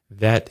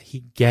that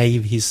he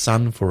gave his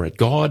Son for it."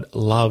 God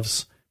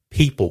loves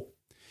people.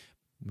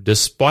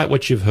 Despite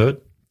what you've heard,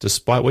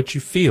 despite what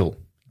you feel,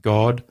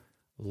 God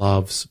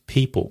loves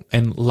people.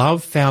 And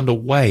love found a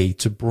way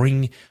to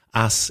bring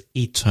us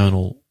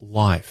eternal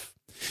life.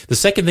 The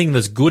second thing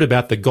that's good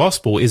about the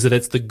gospel is that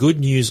it's the good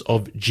news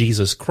of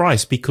Jesus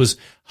Christ, because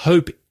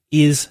hope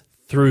is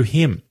through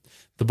him.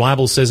 The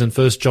Bible says in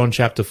 1 John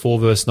chapter 4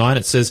 verse 9,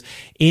 it says,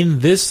 "In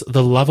this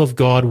the love of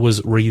God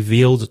was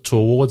revealed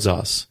towards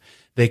us,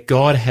 that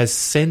God has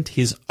sent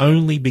his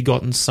only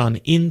begotten Son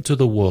into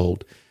the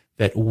world,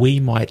 that we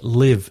might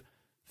live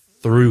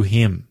through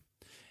him."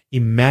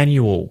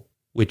 Emmanuel,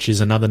 which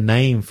is another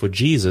name for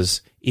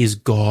Jesus, is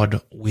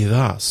God with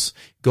us.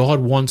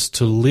 God wants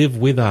to live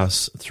with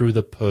us through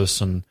the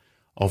person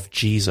of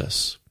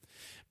Jesus.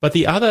 But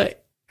the other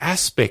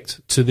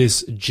aspect to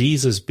this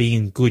Jesus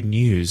being good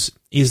news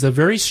is the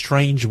very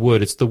strange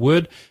word. It's the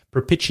word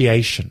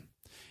propitiation.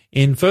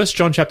 In 1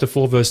 John chapter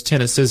 4 verse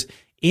 10 it says,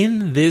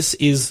 "In this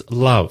is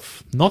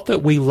love, not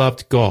that we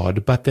loved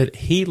God, but that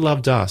he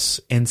loved us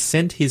and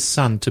sent his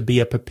Son to be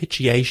a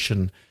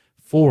propitiation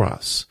for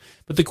us."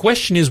 But the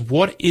question is,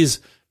 what is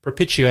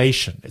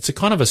propitiation? It's a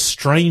kind of a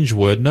strange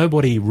word.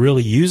 Nobody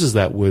really uses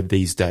that word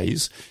these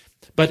days.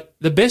 But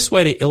the best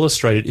way to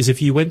illustrate it is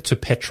if you went to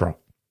Petra.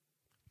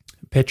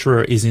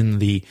 Petra is in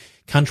the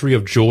country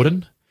of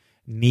Jordan,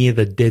 near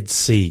the Dead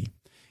Sea.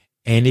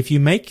 And if you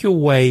make your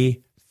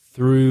way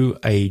through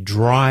a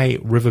dry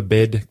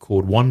riverbed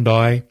called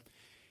Wandai,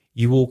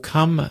 you will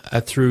come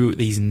through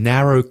these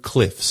narrow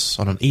cliffs.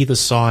 On either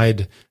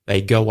side,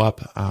 they go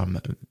up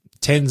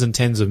tens and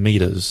tens of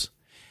meters.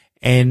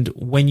 And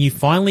when you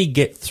finally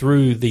get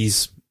through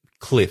these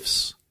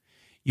cliffs,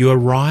 you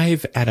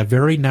arrive at a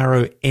very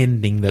narrow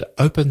ending that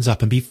opens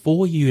up. And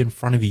before you, in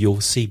front of you,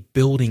 you'll see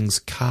buildings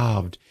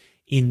carved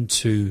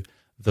into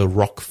the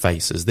rock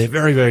faces. They're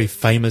very, very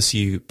famous.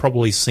 You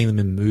probably seen them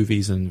in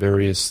movies and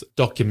various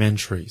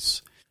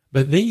documentaries.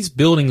 But these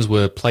buildings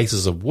were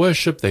places of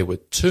worship. They were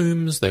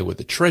tombs. They were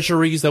the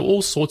treasuries. They were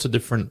all sorts of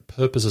different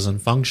purposes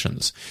and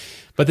functions.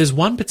 But there's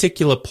one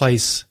particular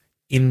place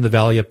in the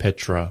Valley of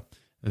Petra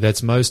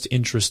that's most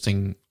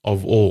interesting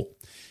of all.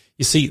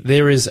 You see,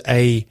 there is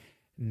a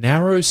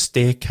narrow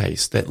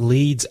staircase that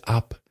leads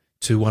up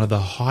to one of the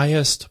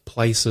highest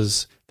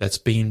places that's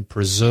been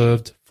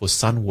preserved for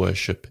sun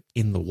worship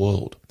in the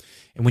world.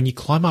 And when you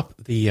climb up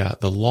the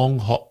long,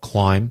 hot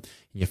climb,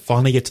 and you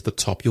finally get to the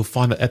top, you'll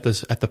find that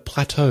at the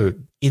plateau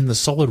in the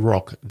solid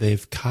rock,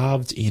 they've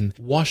carved in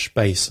wash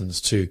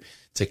basins to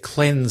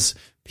cleanse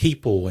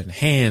people and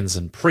hands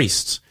and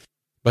priests.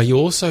 But you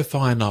also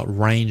find a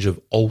range of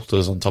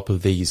altars on top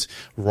of these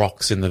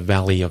rocks in the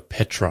Valley of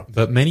Petra.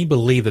 But many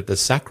believe that the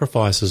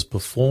sacrifices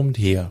performed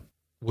here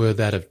were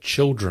that of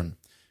children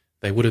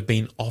They would have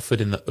been offered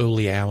in the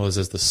early hours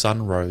as the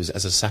sun rose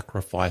as a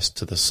sacrifice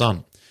to the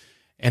sun.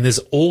 And there's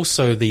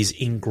also these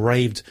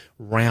engraved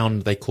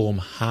round, they call them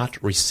heart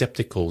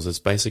receptacles. It's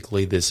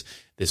basically this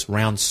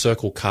round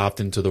circle carved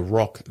into the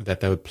rock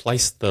that they would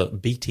place the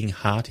beating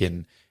heart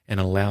in and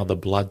allow the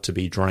blood to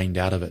be drained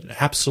out of it.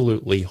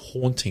 Absolutely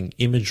haunting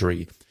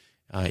imagery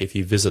if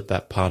you visit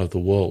that part of the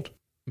world.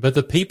 But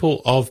the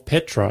people of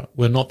Petra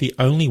were not the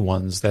only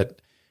ones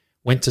that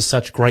went to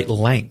such great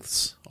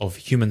lengths of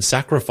human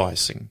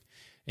sacrificing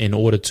in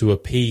order to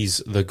appease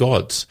the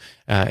gods.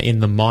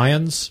 In the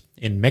Mayans,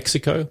 in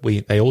Mexico,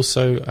 they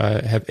also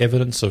have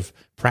evidence of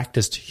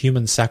practiced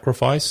human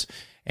sacrifice,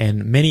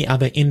 and many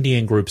other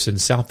Indian groups in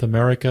South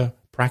America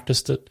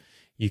practiced it.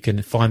 You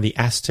can find the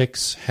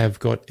Aztecs have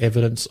got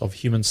evidence of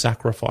human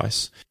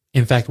sacrifice.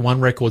 In fact,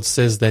 one record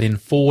says that in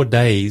 4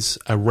 days,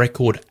 a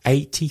record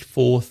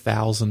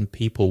 84,000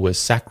 people were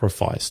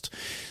sacrificed.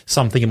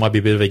 Some think it might be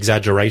a bit of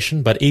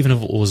exaggeration, but even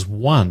if it was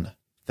one,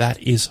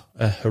 that is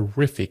a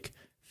horrific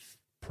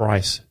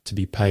price to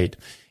be paid.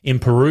 In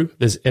Peru,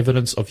 there's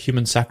evidence of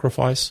human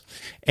sacrifice.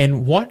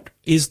 And what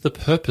is the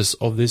purpose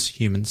of this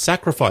human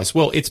sacrifice?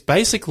 Well, it's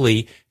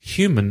basically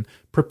human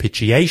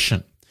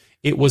propitiation.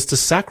 It was to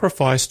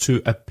sacrifice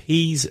to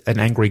appease an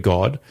angry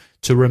God,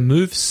 to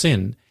remove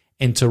sin,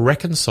 and to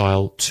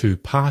reconcile two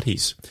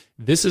parties.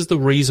 This is the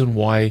reason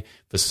why,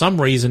 for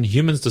some reason,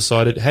 humans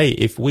decided, hey,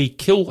 if we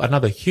kill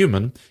another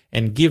human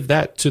and give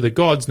that to the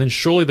gods, then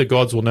surely the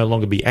gods will no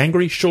longer be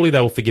angry, surely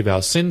they will forgive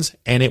our sins,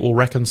 and it will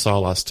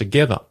reconcile us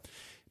together.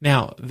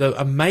 Now, the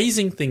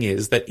amazing thing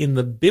is that in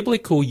the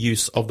biblical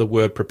use of the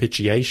word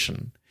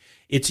propitiation,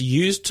 it's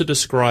used to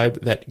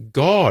describe that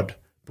God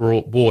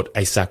brought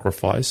a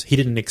sacrifice. He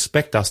didn't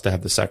expect us to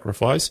have the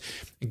sacrifice.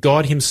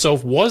 God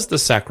himself was the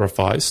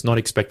sacrifice, not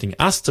expecting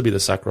us to be the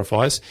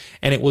sacrifice.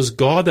 And it was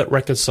God that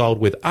reconciled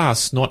with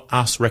us, not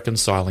us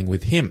reconciling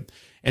with him.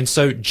 And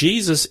so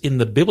Jesus in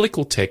the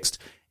biblical text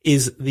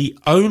is the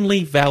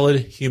only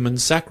valid human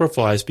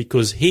sacrifice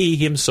because he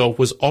himself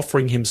was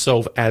offering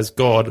himself as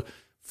God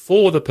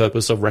for the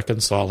purpose of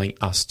reconciling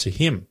us to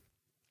him.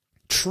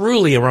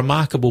 Truly a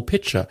remarkable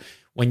picture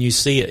when you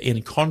see it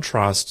in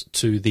contrast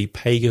to the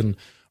pagan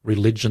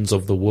religions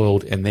of the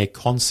world and their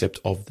concept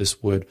of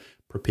this word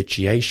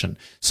propitiation.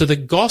 So the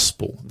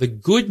gospel, the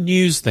good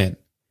news then,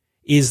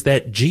 is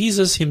that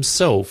Jesus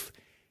himself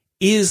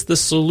is the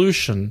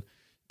solution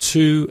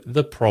to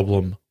the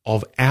problem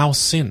of our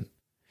sin.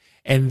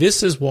 And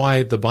this is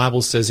why the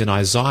Bible says in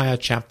Isaiah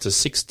chapter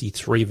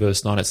 63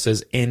 verse 9, it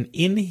says, "And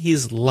in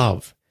his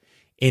love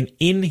and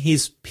in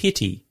his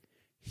pity,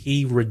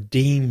 he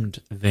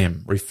redeemed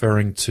them,"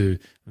 referring to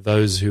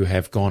those who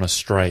have gone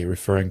astray,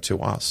 referring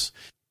to us.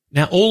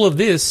 Now, all of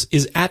this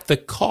is at the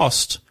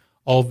cost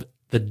of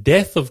the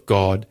death of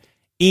God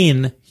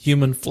in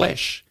human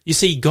flesh. You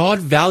see, God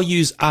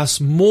values us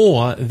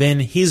more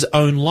than his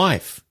own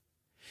life.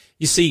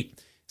 You see,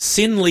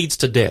 sin leads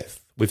to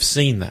death. We've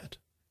seen that.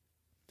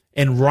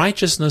 And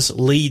righteousness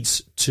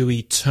leads to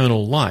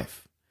eternal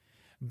life.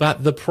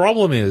 But the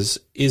problem is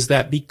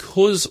that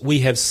because we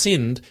have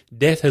sinned,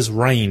 death has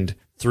reigned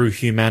through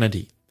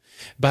humanity.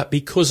 But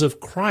because of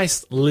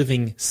Christ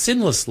living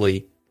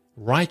sinlessly,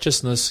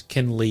 righteousness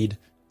can lead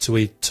to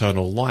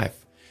eternal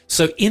life.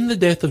 So in the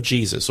death of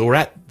Jesus, or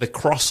at the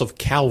cross of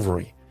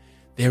Calvary,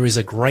 there is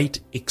a great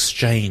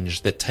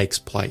exchange that takes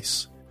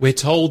place. We're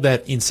told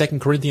that in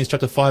 2 Corinthians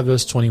chapter 5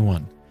 verse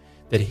 21,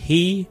 that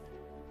he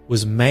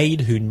was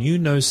made who knew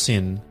no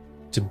sin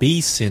to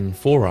be sin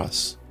for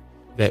us,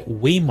 that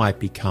we might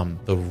become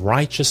the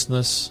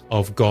righteousness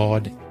of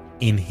God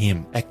in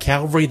him. At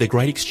Calvary, the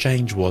great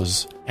exchange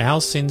was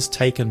our sins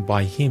taken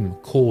by him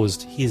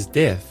caused his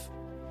death,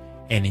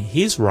 and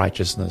his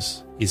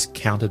righteousness is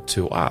counted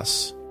to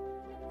us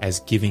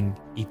as giving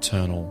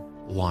eternal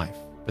life.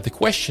 But the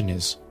question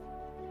is,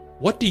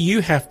 what do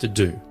you have to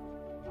do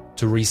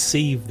to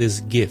receive this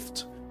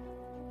gift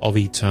of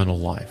eternal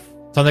life?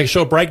 Time to take a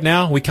short break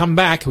now. We come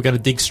back, we're going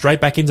to dig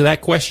straight back into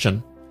that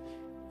question.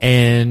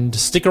 And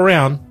stick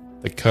around.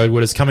 The code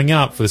word is coming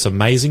up for this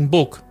amazing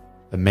book,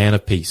 The Man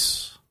of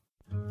Peace.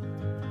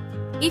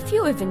 If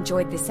you have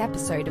enjoyed this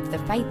episode of The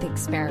Faith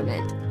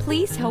Experiment,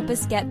 please help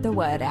us get the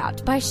word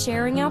out by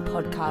sharing our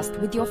podcast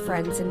with your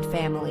friends and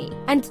family.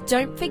 And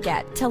don't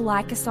forget to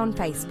like us on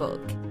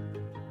Facebook.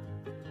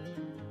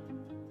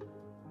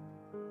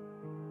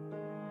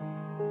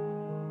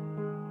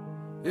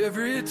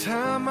 Every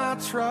time I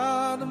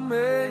try to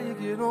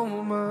make it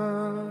on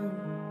mine,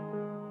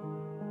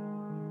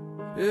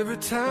 every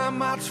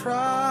time I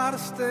try to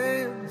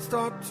stand,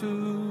 start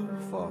to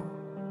fall.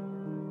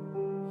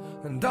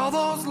 And all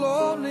those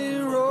lonely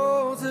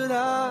roads that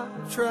I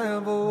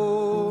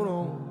traveled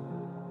on,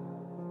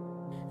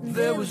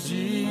 there was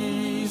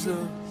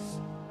Jesus.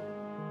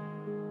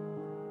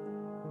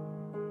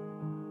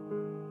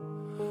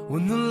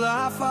 When the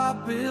life I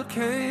built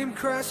came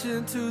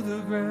crashing to the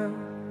ground,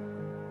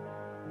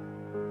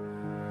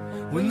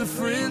 when the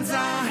friends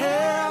I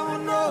had were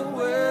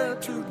nowhere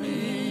to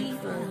be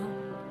found,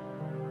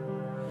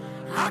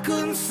 I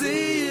couldn't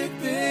see it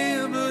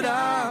then, but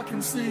I can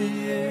can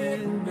see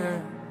it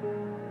now.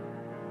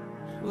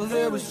 Well,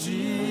 there was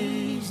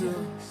Jesus.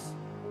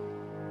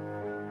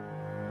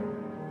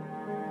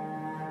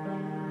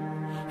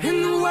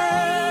 In the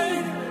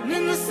waiting,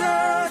 in the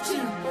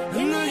searching,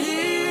 in the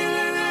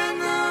healing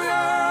and the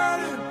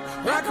hurting,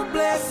 like a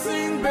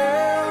blessing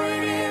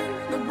buried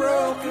in the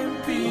broken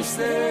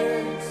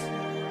pieces.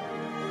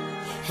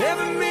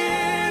 Every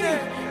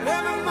minute,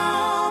 every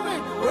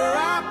moment, where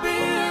I've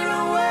been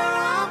or where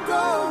I'm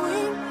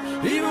going,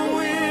 even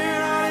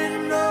when I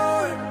didn't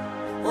know it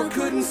or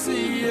couldn't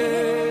see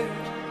it,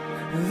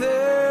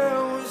 there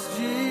was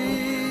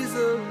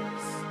Jesus.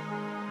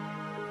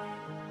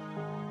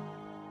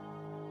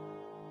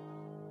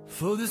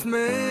 For this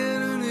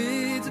man who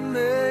needs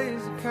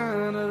amazing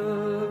kind of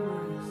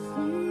grace,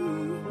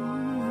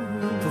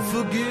 for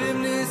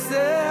forgiveness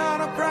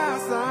at a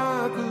price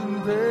I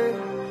couldn't pay.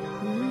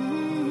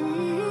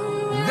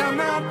 And I'm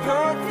not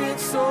perfect,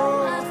 so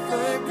I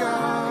thank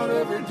God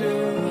every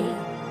day.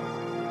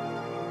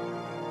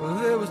 Well,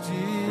 there was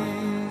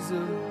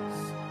Jesus.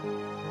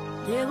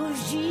 There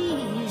was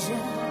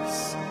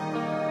Jesus.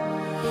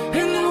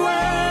 In the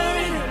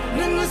waiting,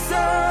 in the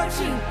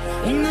searching,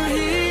 in the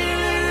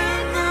healing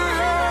and the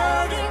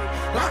hurting,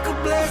 like a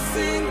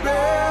blessing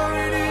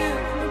buried in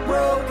the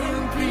broken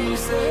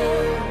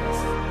pieces.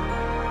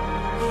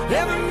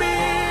 Every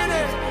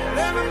minute,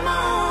 every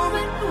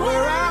moment,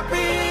 where I've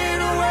been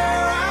or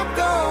where I'm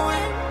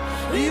going,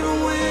 even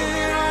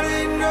when I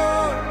didn't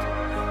know it,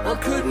 I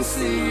couldn't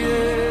see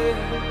it,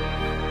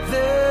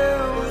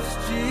 there was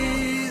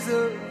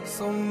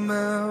Jesus on the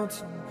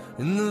mountain,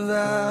 in the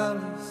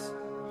valleys.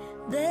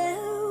 There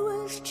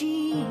was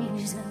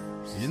Jesus.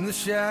 In the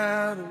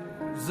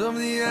shadows of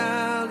the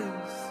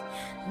alleys.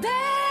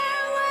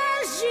 There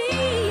was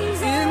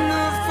Jesus. In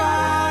the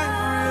fire,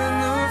 in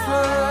the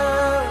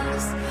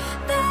floods.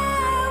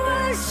 There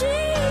was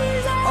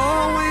Jesus.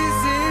 Always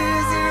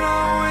is and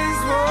always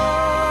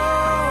was.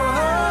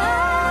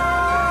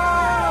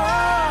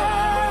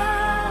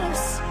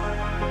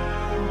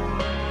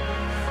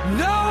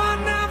 No, I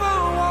never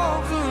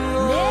walked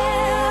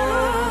alone.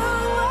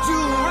 You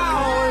were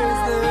always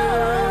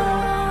there.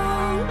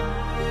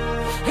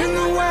 In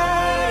the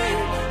way,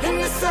 in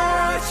the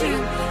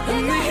searching,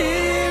 in the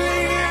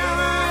healing and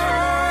the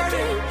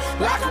hurting,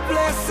 like a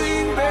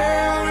blessing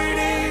buried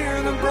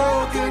in the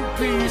broken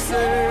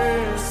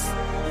pieces.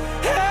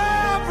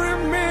 Every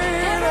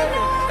minute,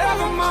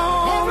 every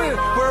moment,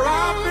 where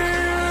I've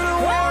been and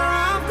where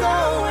I'm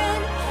going,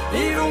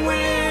 even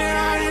when I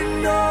didn't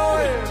know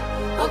it,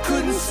 I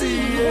couldn't see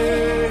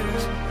it,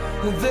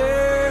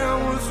 there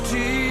was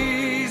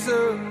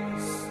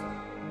Jesus.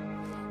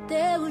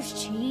 There was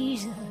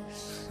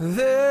Jesus.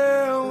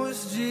 There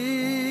was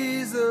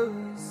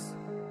Jesus.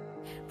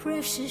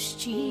 Precious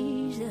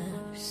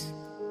Jesus.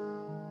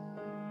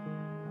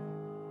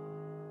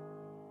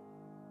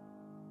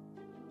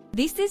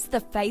 This is The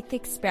Faith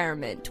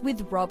Experiment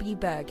with Robbie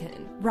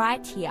Berghan,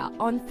 right here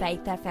on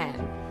Faith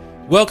FM.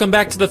 Welcome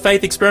back to The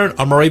Faith Experiment.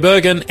 I'm Robbie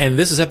Berghan, and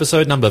this is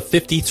episode number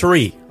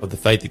 53 of The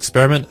Faith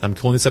Experiment. I'm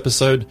calling this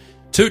episode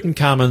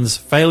Tutankhamen's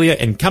Failure,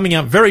 and coming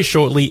up very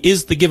shortly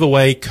is the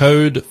giveaway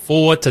code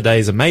for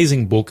today's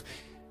amazing book,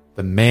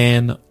 The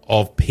Man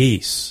of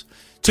Peace.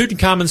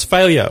 Tutankhamen's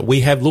Failure. We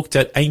have looked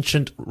at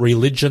ancient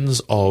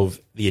religions of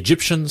the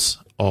Egyptians,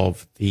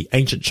 of the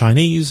ancient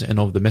Chinese, and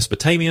of the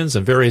Mesopotamians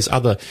and various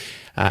other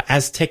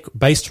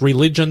Aztec-based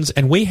religions,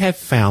 and we have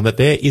found that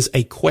there is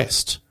a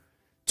quest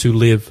to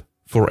live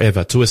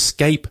forever, to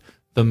escape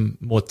the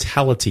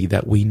mortality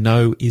that we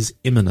know is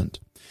imminent.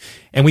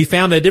 And we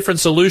found that different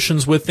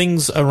solutions were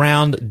things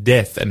around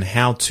death and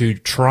how to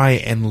try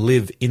and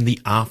live in the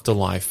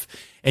afterlife.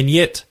 And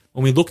yet,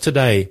 when we look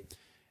today,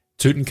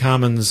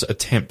 Tutankhamun's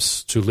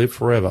attempts to live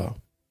forever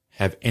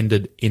have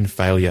ended in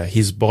failure.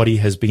 His body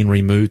has been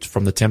removed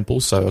from the temple,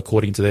 so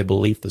according to their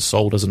belief, the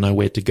soul doesn't know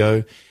where to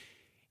go.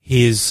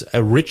 His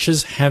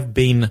riches have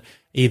been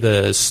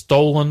either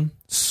stolen,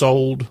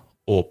 sold,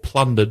 or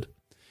plundered,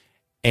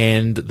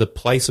 and the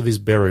place of his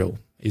burial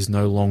is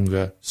no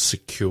longer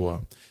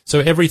secure. So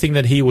everything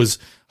that he was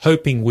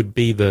hoping would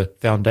be the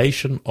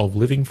foundation of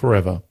living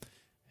forever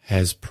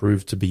has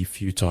proved to be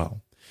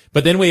futile.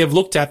 But then we have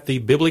looked at the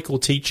biblical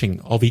teaching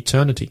of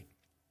eternity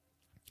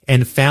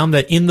and found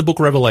that in the book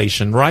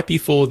Revelation, right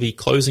before the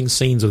closing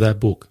scenes of that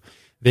book,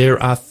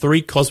 there are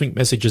 3 cosmic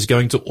messages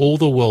going to all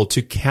the world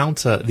to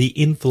counter the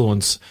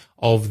influence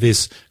of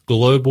this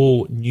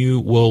global new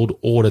world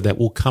order that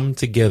will come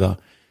together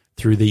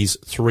through these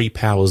 3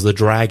 powers, the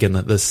dragon,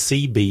 the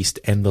sea beast,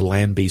 and the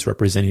land beast,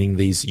 representing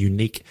these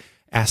unique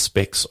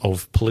aspects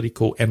of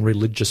political and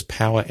religious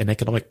power and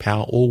economic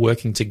power all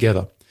working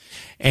together.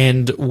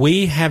 And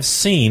we have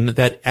seen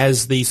that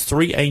as these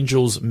 3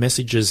 angels'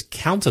 messages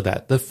counter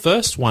that, the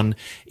first one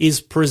is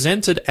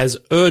presented as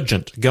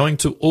urgent, going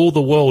to all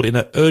the world in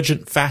an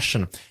urgent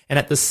fashion. And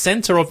at the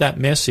center of that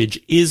message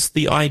is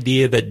the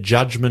idea that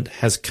judgment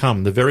has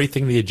come, the very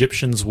thing the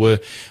Egyptians were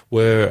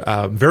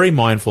very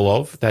mindful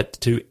of, that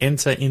to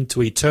enter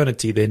into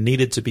eternity there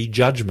needed to be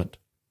judgment.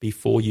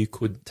 before you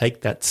could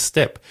take that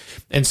step.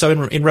 And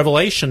so in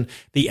Revelation,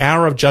 the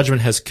hour of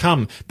judgment has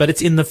come, but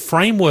it's in the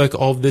framework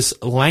of this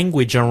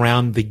language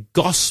around the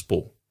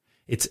gospel.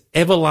 It's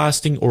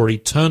everlasting or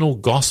eternal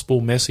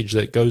gospel message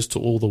that goes to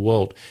all the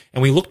world.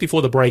 And we looked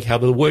before the break how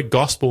the word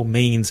gospel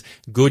means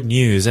good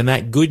news. And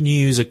that good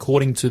news,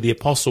 according to the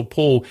Apostle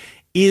Paul,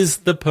 is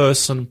the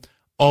person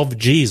of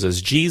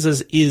Jesus.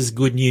 Jesus is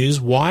good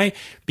news. Why?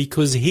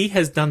 Because he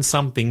has done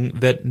something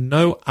that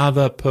no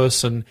other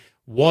person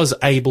was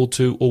able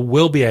to or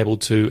will be able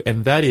to,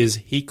 and that is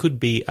he could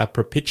be a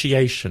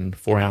propitiation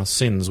for our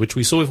sins, which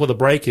we saw before the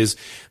break is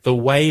the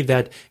way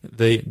that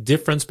the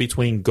difference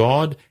between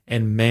God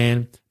and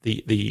man,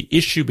 the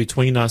issue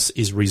between us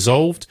is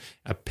resolved,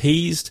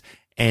 appeased,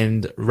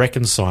 and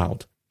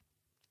reconciled.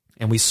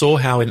 And we saw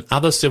how in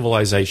other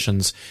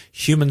civilizations,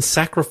 human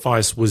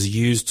sacrifice was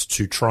used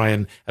to try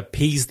and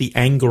appease the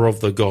anger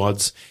of the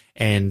gods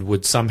and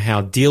would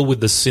somehow deal with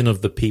the sin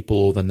of the people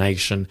or the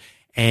nation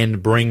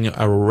and bring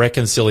a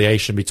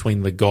reconciliation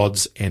between the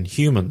gods and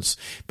humans.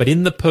 But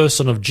in the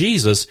person of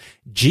Jesus,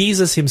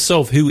 Jesus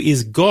himself, who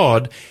is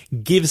God,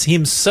 gives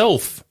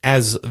himself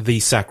as the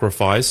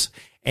sacrifice,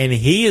 and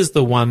he is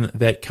the one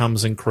that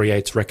comes and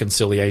creates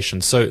reconciliation.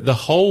 So the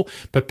whole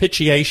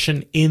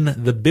propitiation in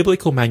the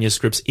biblical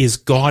manuscripts is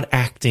God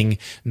acting,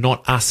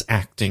 not us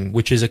acting,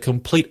 which is a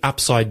complete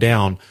upside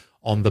down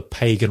on the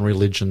pagan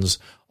religions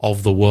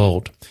of the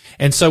world.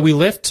 And so we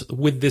left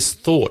with this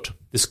thought,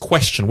 this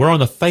question. We're on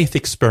the faith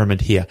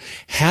experiment here.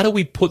 How do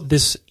we put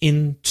this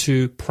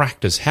into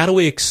practice? How do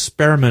we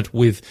experiment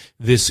with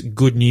this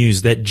good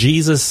news that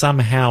Jesus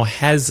somehow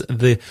has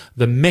the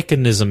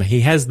mechanism,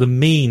 he has the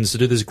means to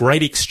do this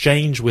great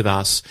exchange with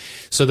us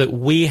so that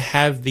we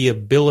have the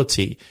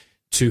ability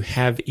to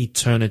have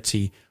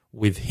eternity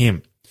with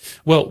him?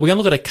 Well, we're going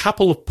to look at a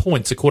couple of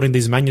points according to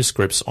these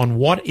manuscripts on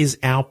what is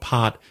our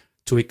part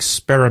to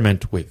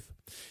experiment with.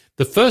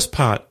 The first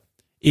part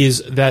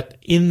is that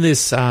in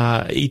this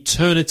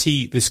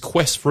eternity, this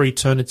quest for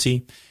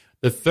eternity,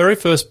 the very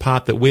first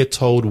part that we're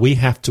told we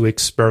have to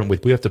experiment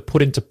with, we have to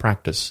put into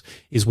practice,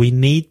 is we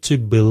need to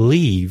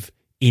believe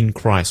in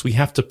Christ. We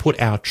have to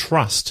put our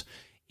trust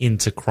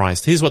into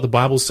Christ. Here's what the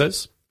Bible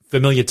says.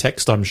 Familiar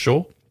text, I'm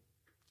sure.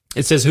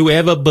 It says,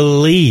 whoever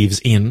believes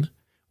in,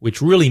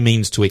 which really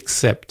means to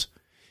accept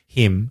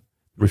him,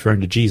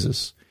 referring to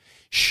Jesus,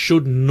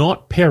 should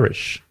not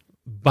perish,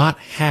 but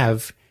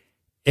have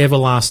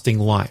everlasting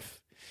life.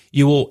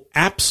 You will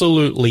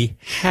absolutely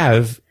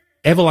have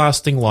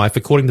everlasting life,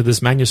 according to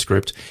this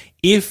manuscript,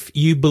 if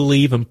you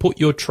believe and put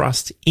your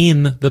trust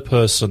in the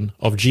person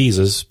of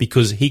Jesus,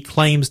 because he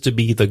claims to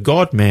be the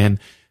God-man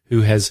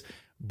who has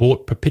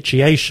brought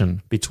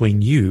propitiation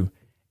between you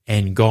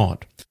and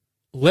God.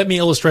 Let me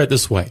illustrate it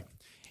this way.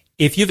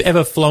 If you've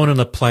ever flown in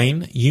a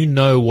plane, you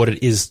know what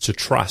it is to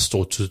trust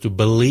or to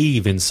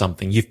believe in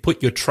something. You've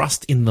put your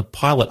trust in the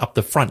pilot up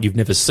the front. You've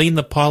never seen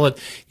the pilot.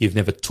 You've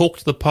never talked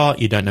to the pilot.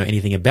 You don't know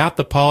anything about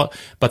the pilot.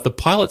 But the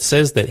pilot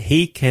says that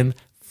he can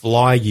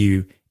fly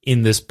you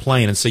in this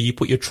plane. And so you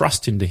put your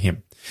trust into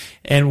him.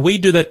 And we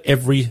do that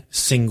every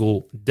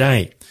single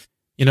day.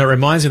 You know, it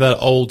reminds me of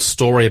that old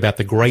story about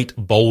the great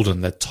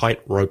Bolden, the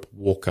tightrope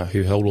walker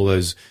who held all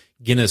those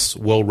Guinness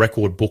World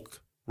Record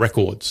book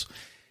records.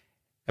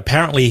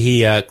 Apparently,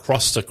 he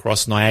crossed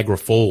across Niagara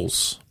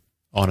Falls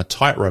on a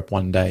tightrope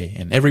one day,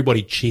 and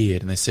everybody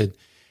cheered, and they said,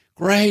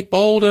 "Great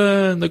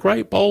Bolden, the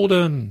great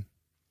Bolden."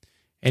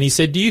 And he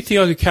said, "Do you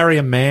think I could carry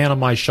a man on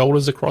my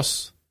shoulders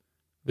across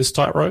this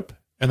tightrope?"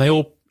 And they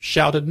all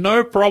shouted,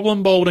 "No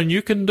problem, Bolden,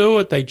 you can do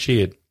it." They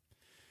cheered.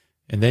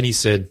 And then he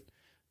said,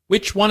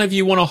 "Which one of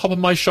you want to hop on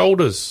my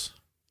shoulders?"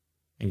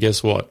 And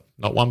guess what?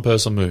 Not one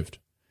person moved.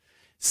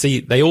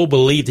 See, they all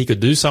believed he could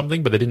do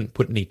something, but they didn't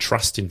put any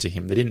trust into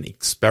him. They didn't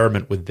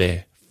experiment with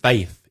their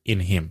faith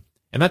in him.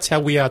 And that's how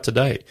we are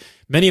today.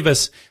 Many of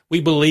us,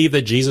 we believe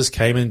that Jesus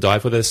came and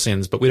died for their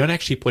sins, but we don't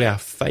actually put our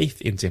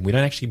faith into him. We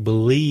don't actually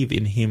believe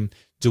in him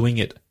doing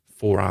it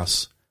for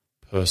us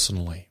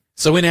personally.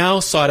 So in our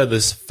side of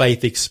this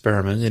faith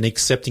experiment and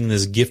accepting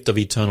this gift of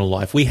eternal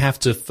life, we have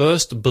to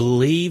first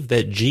believe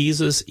that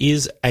Jesus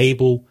is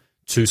able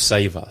to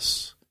save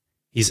us.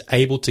 He's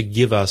able to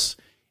give us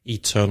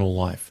eternal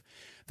life.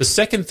 The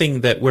second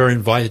thing that we're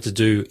invited to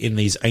do in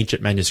these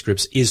ancient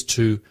manuscripts is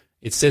to,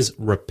 it says,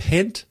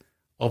 repent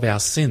of our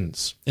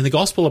sins. In the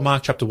Gospel of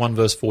Mark chapter 1,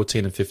 verse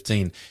 14 and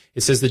 15,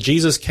 it says that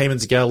Jesus came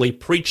into Galilee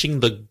preaching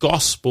the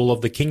gospel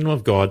of the kingdom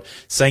of God,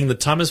 saying the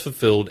time is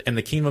fulfilled and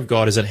the kingdom of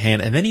God is at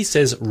hand. And then he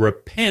says,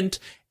 repent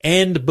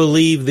and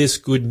believe this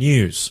good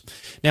news.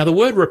 Now, the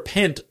word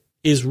repent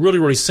is really,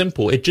 really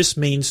simple. It just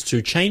means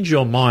to change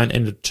your mind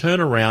and to turn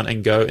around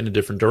and go in a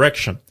different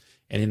direction.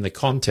 And in the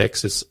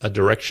context, it's a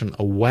direction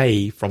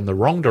away from the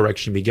wrong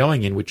direction you're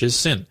going in, which is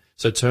sin.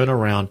 So turn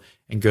around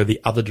and go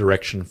the other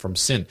direction from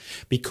sin.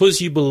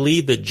 Because you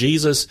believe that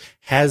Jesus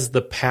has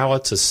the power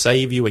to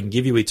save you and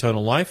give you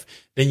eternal life,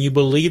 then you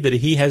believe that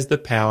he has the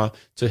power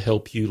to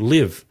help you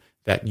live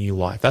that new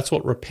life. That's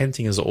what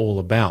repenting is all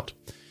about.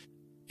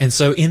 And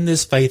so in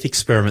this faith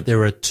experiment,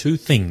 there are two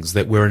things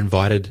that we're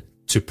invited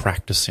to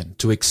practice in,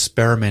 to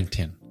experiment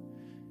in.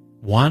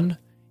 One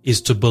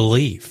is to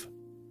believe.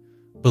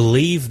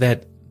 Believe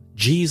that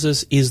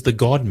Jesus is the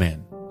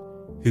God-man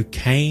who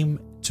came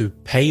to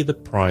pay the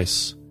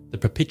price, the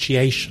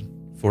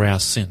propitiation for our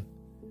sin.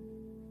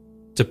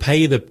 To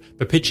pay the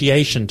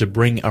propitiation to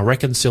bring a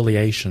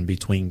reconciliation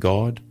between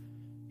God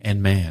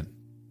and man.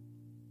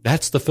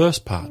 That's the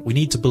first part. We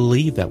need to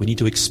believe that. We need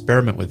to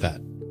experiment with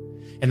that.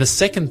 And the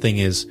second thing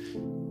is,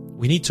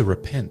 we need to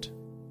repent.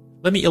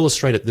 Let me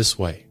illustrate it this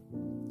way.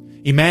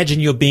 Imagine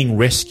you're being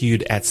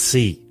rescued at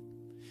sea,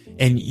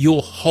 and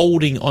you're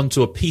holding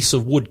onto a piece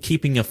of wood,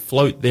 keeping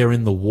afloat there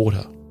in the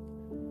water.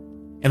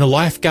 And the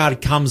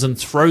lifeguard comes and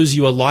throws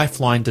you a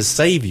lifeline to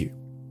save you.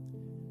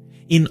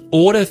 In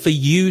order for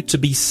you to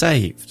be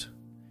saved,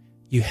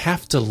 you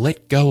have to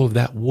let go of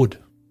that wood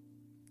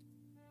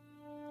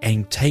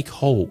and take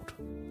hold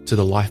to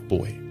the life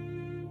buoy.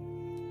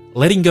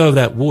 Letting go of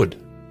that wood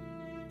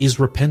is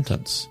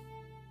repentance.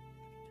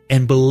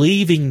 And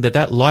believing that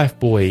that life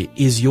buoy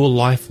is your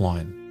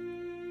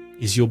lifeline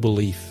is your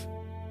belief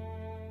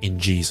in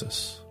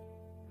Jesus.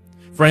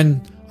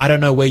 Friend, I don't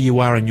know where you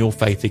are in your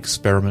faith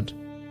experiment.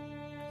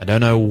 I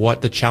don't know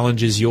what the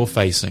challenges you're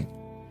facing.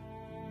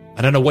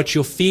 I don't know what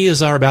your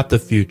fears are about the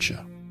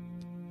future.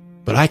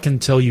 But I can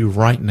tell you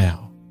right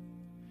now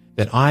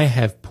that I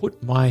have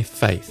put my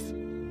faith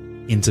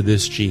into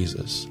this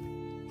Jesus.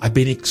 I've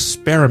been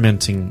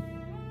experimenting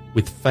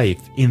with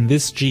faith in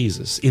this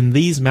Jesus, in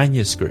these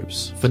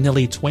manuscripts, for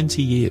nearly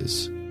 20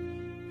 years.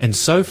 And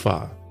so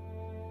far,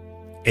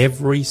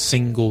 every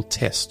single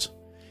test,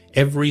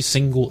 every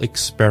single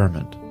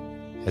experiment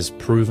has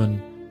proven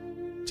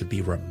to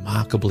be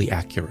remarkably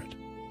accurate.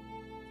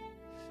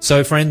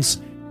 So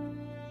friends,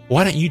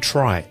 why don't you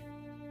try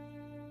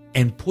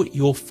and put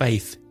your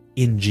faith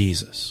in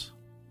Jesus?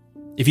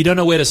 If you don't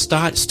know where to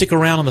start, stick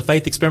around on the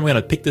faith experiment. We're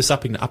going to pick this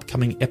up in the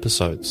upcoming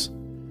episodes.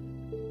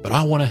 But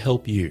I want to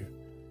help you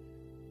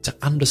to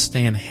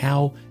understand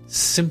how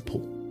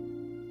simple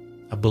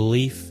a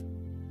belief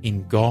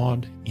in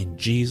God, in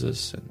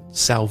Jesus, and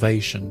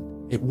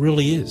salvation, it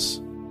really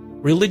is.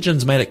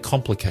 Religion's made it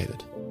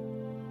complicated.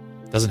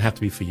 It doesn't have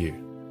to be for you.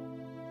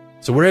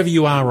 So wherever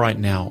you are right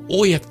now,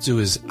 all you have to do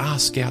is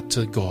ask out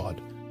to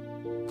God.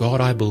 God,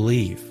 I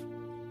believe,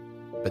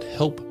 but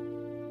help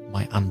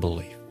my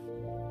unbelief.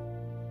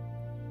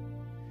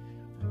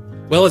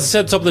 Well, as I said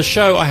at the top of the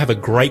show, I have a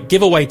great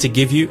giveaway to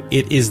give you.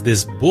 It is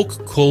this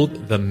book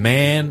called The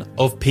Man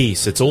of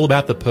Peace. It's all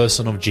about the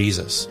person of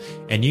Jesus.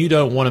 And you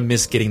don't want to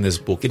miss getting this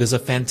book. It is a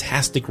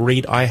fantastic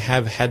read. I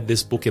have had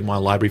this book in my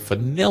library for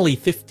nearly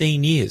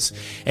 15 years.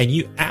 And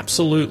you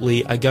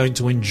absolutely are going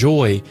to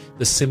enjoy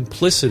the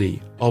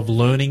simplicity of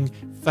learning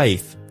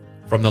faith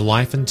from the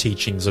life and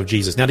teachings of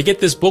Jesus. Now, to get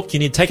this book, you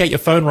need to take out your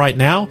phone right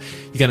now.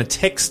 You're going to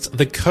text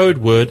the code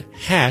word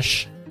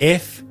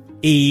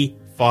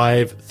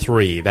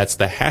 #FE53. That's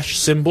the hash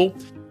symbol,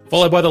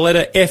 followed by the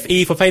letter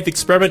FE for Faith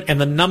Experiment and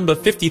the number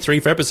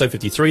 53 for episode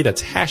 53.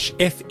 That's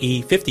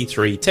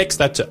 #FE53. Text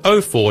that to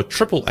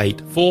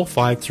 0488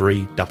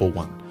 453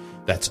 11.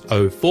 That's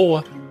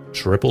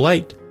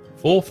 0488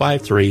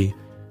 453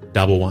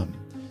 11.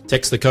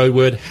 Text the code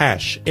word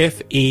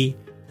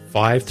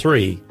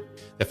 #FE53.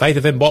 The Faith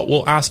FM bot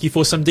will ask you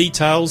for some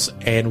details,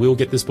 and we'll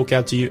get this book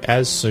out to you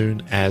as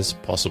soon as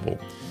possible.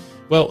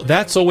 Well,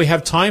 that's all we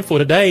have time for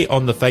today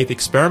on The Faith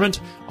Experiment.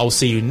 I'll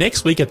see you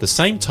next week at the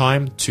same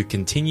time to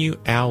continue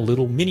our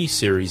little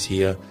mini-series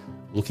here,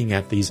 looking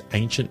at these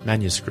ancient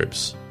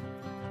manuscripts.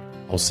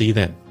 I'll see you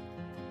then.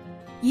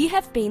 You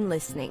have been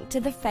listening to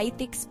The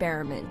Faith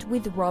Experiment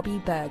with Robbie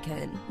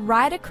Berghan,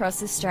 right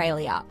across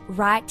Australia,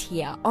 right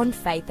here on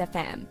Faith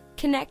FM.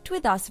 Connect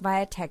with us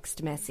via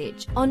text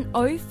message on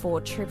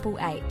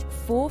 04888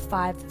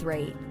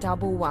 453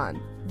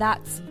 11.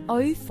 That's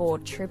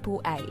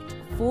 04888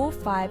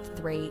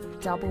 453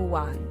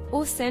 11.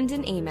 Or send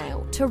an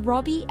email to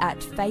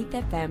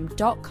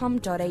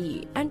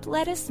robbie@faithfm.com.au and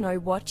let us know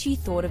what you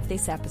thought of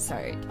this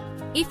episode.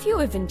 If you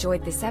have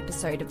enjoyed this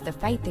episode of The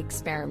Faith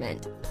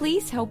Experiment,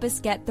 please help us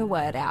get the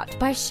word out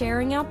by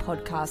sharing our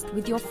podcast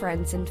with your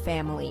friends and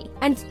family.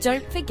 And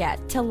don't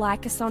forget to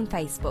like us on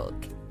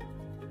Facebook.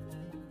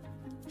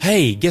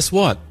 Hey, guess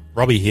what?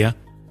 Robbie here.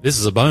 This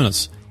is a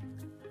bonus.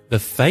 The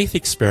Faith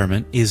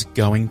Experiment is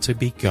going to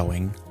be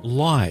going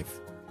live.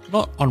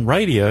 Not on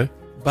radio,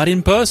 but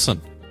in person.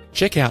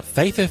 Check out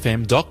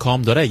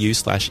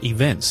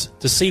faithfm.com.au/events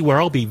to see where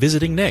I'll be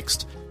visiting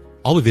next.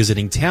 I'll be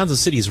visiting towns and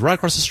cities right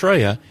across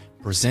Australia,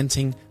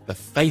 presenting the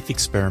Faith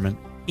Experiment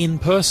in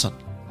person.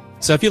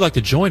 So if you'd like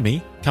to join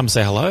me, come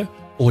say hello,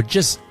 or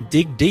just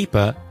dig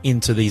deeper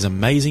into these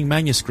amazing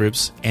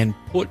manuscripts and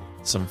put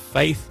some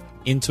faith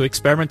into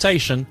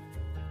experimentation,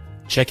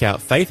 check out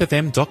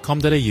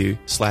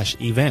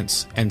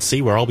faithfm.com.au/events and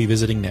see where I'll be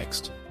visiting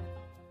next.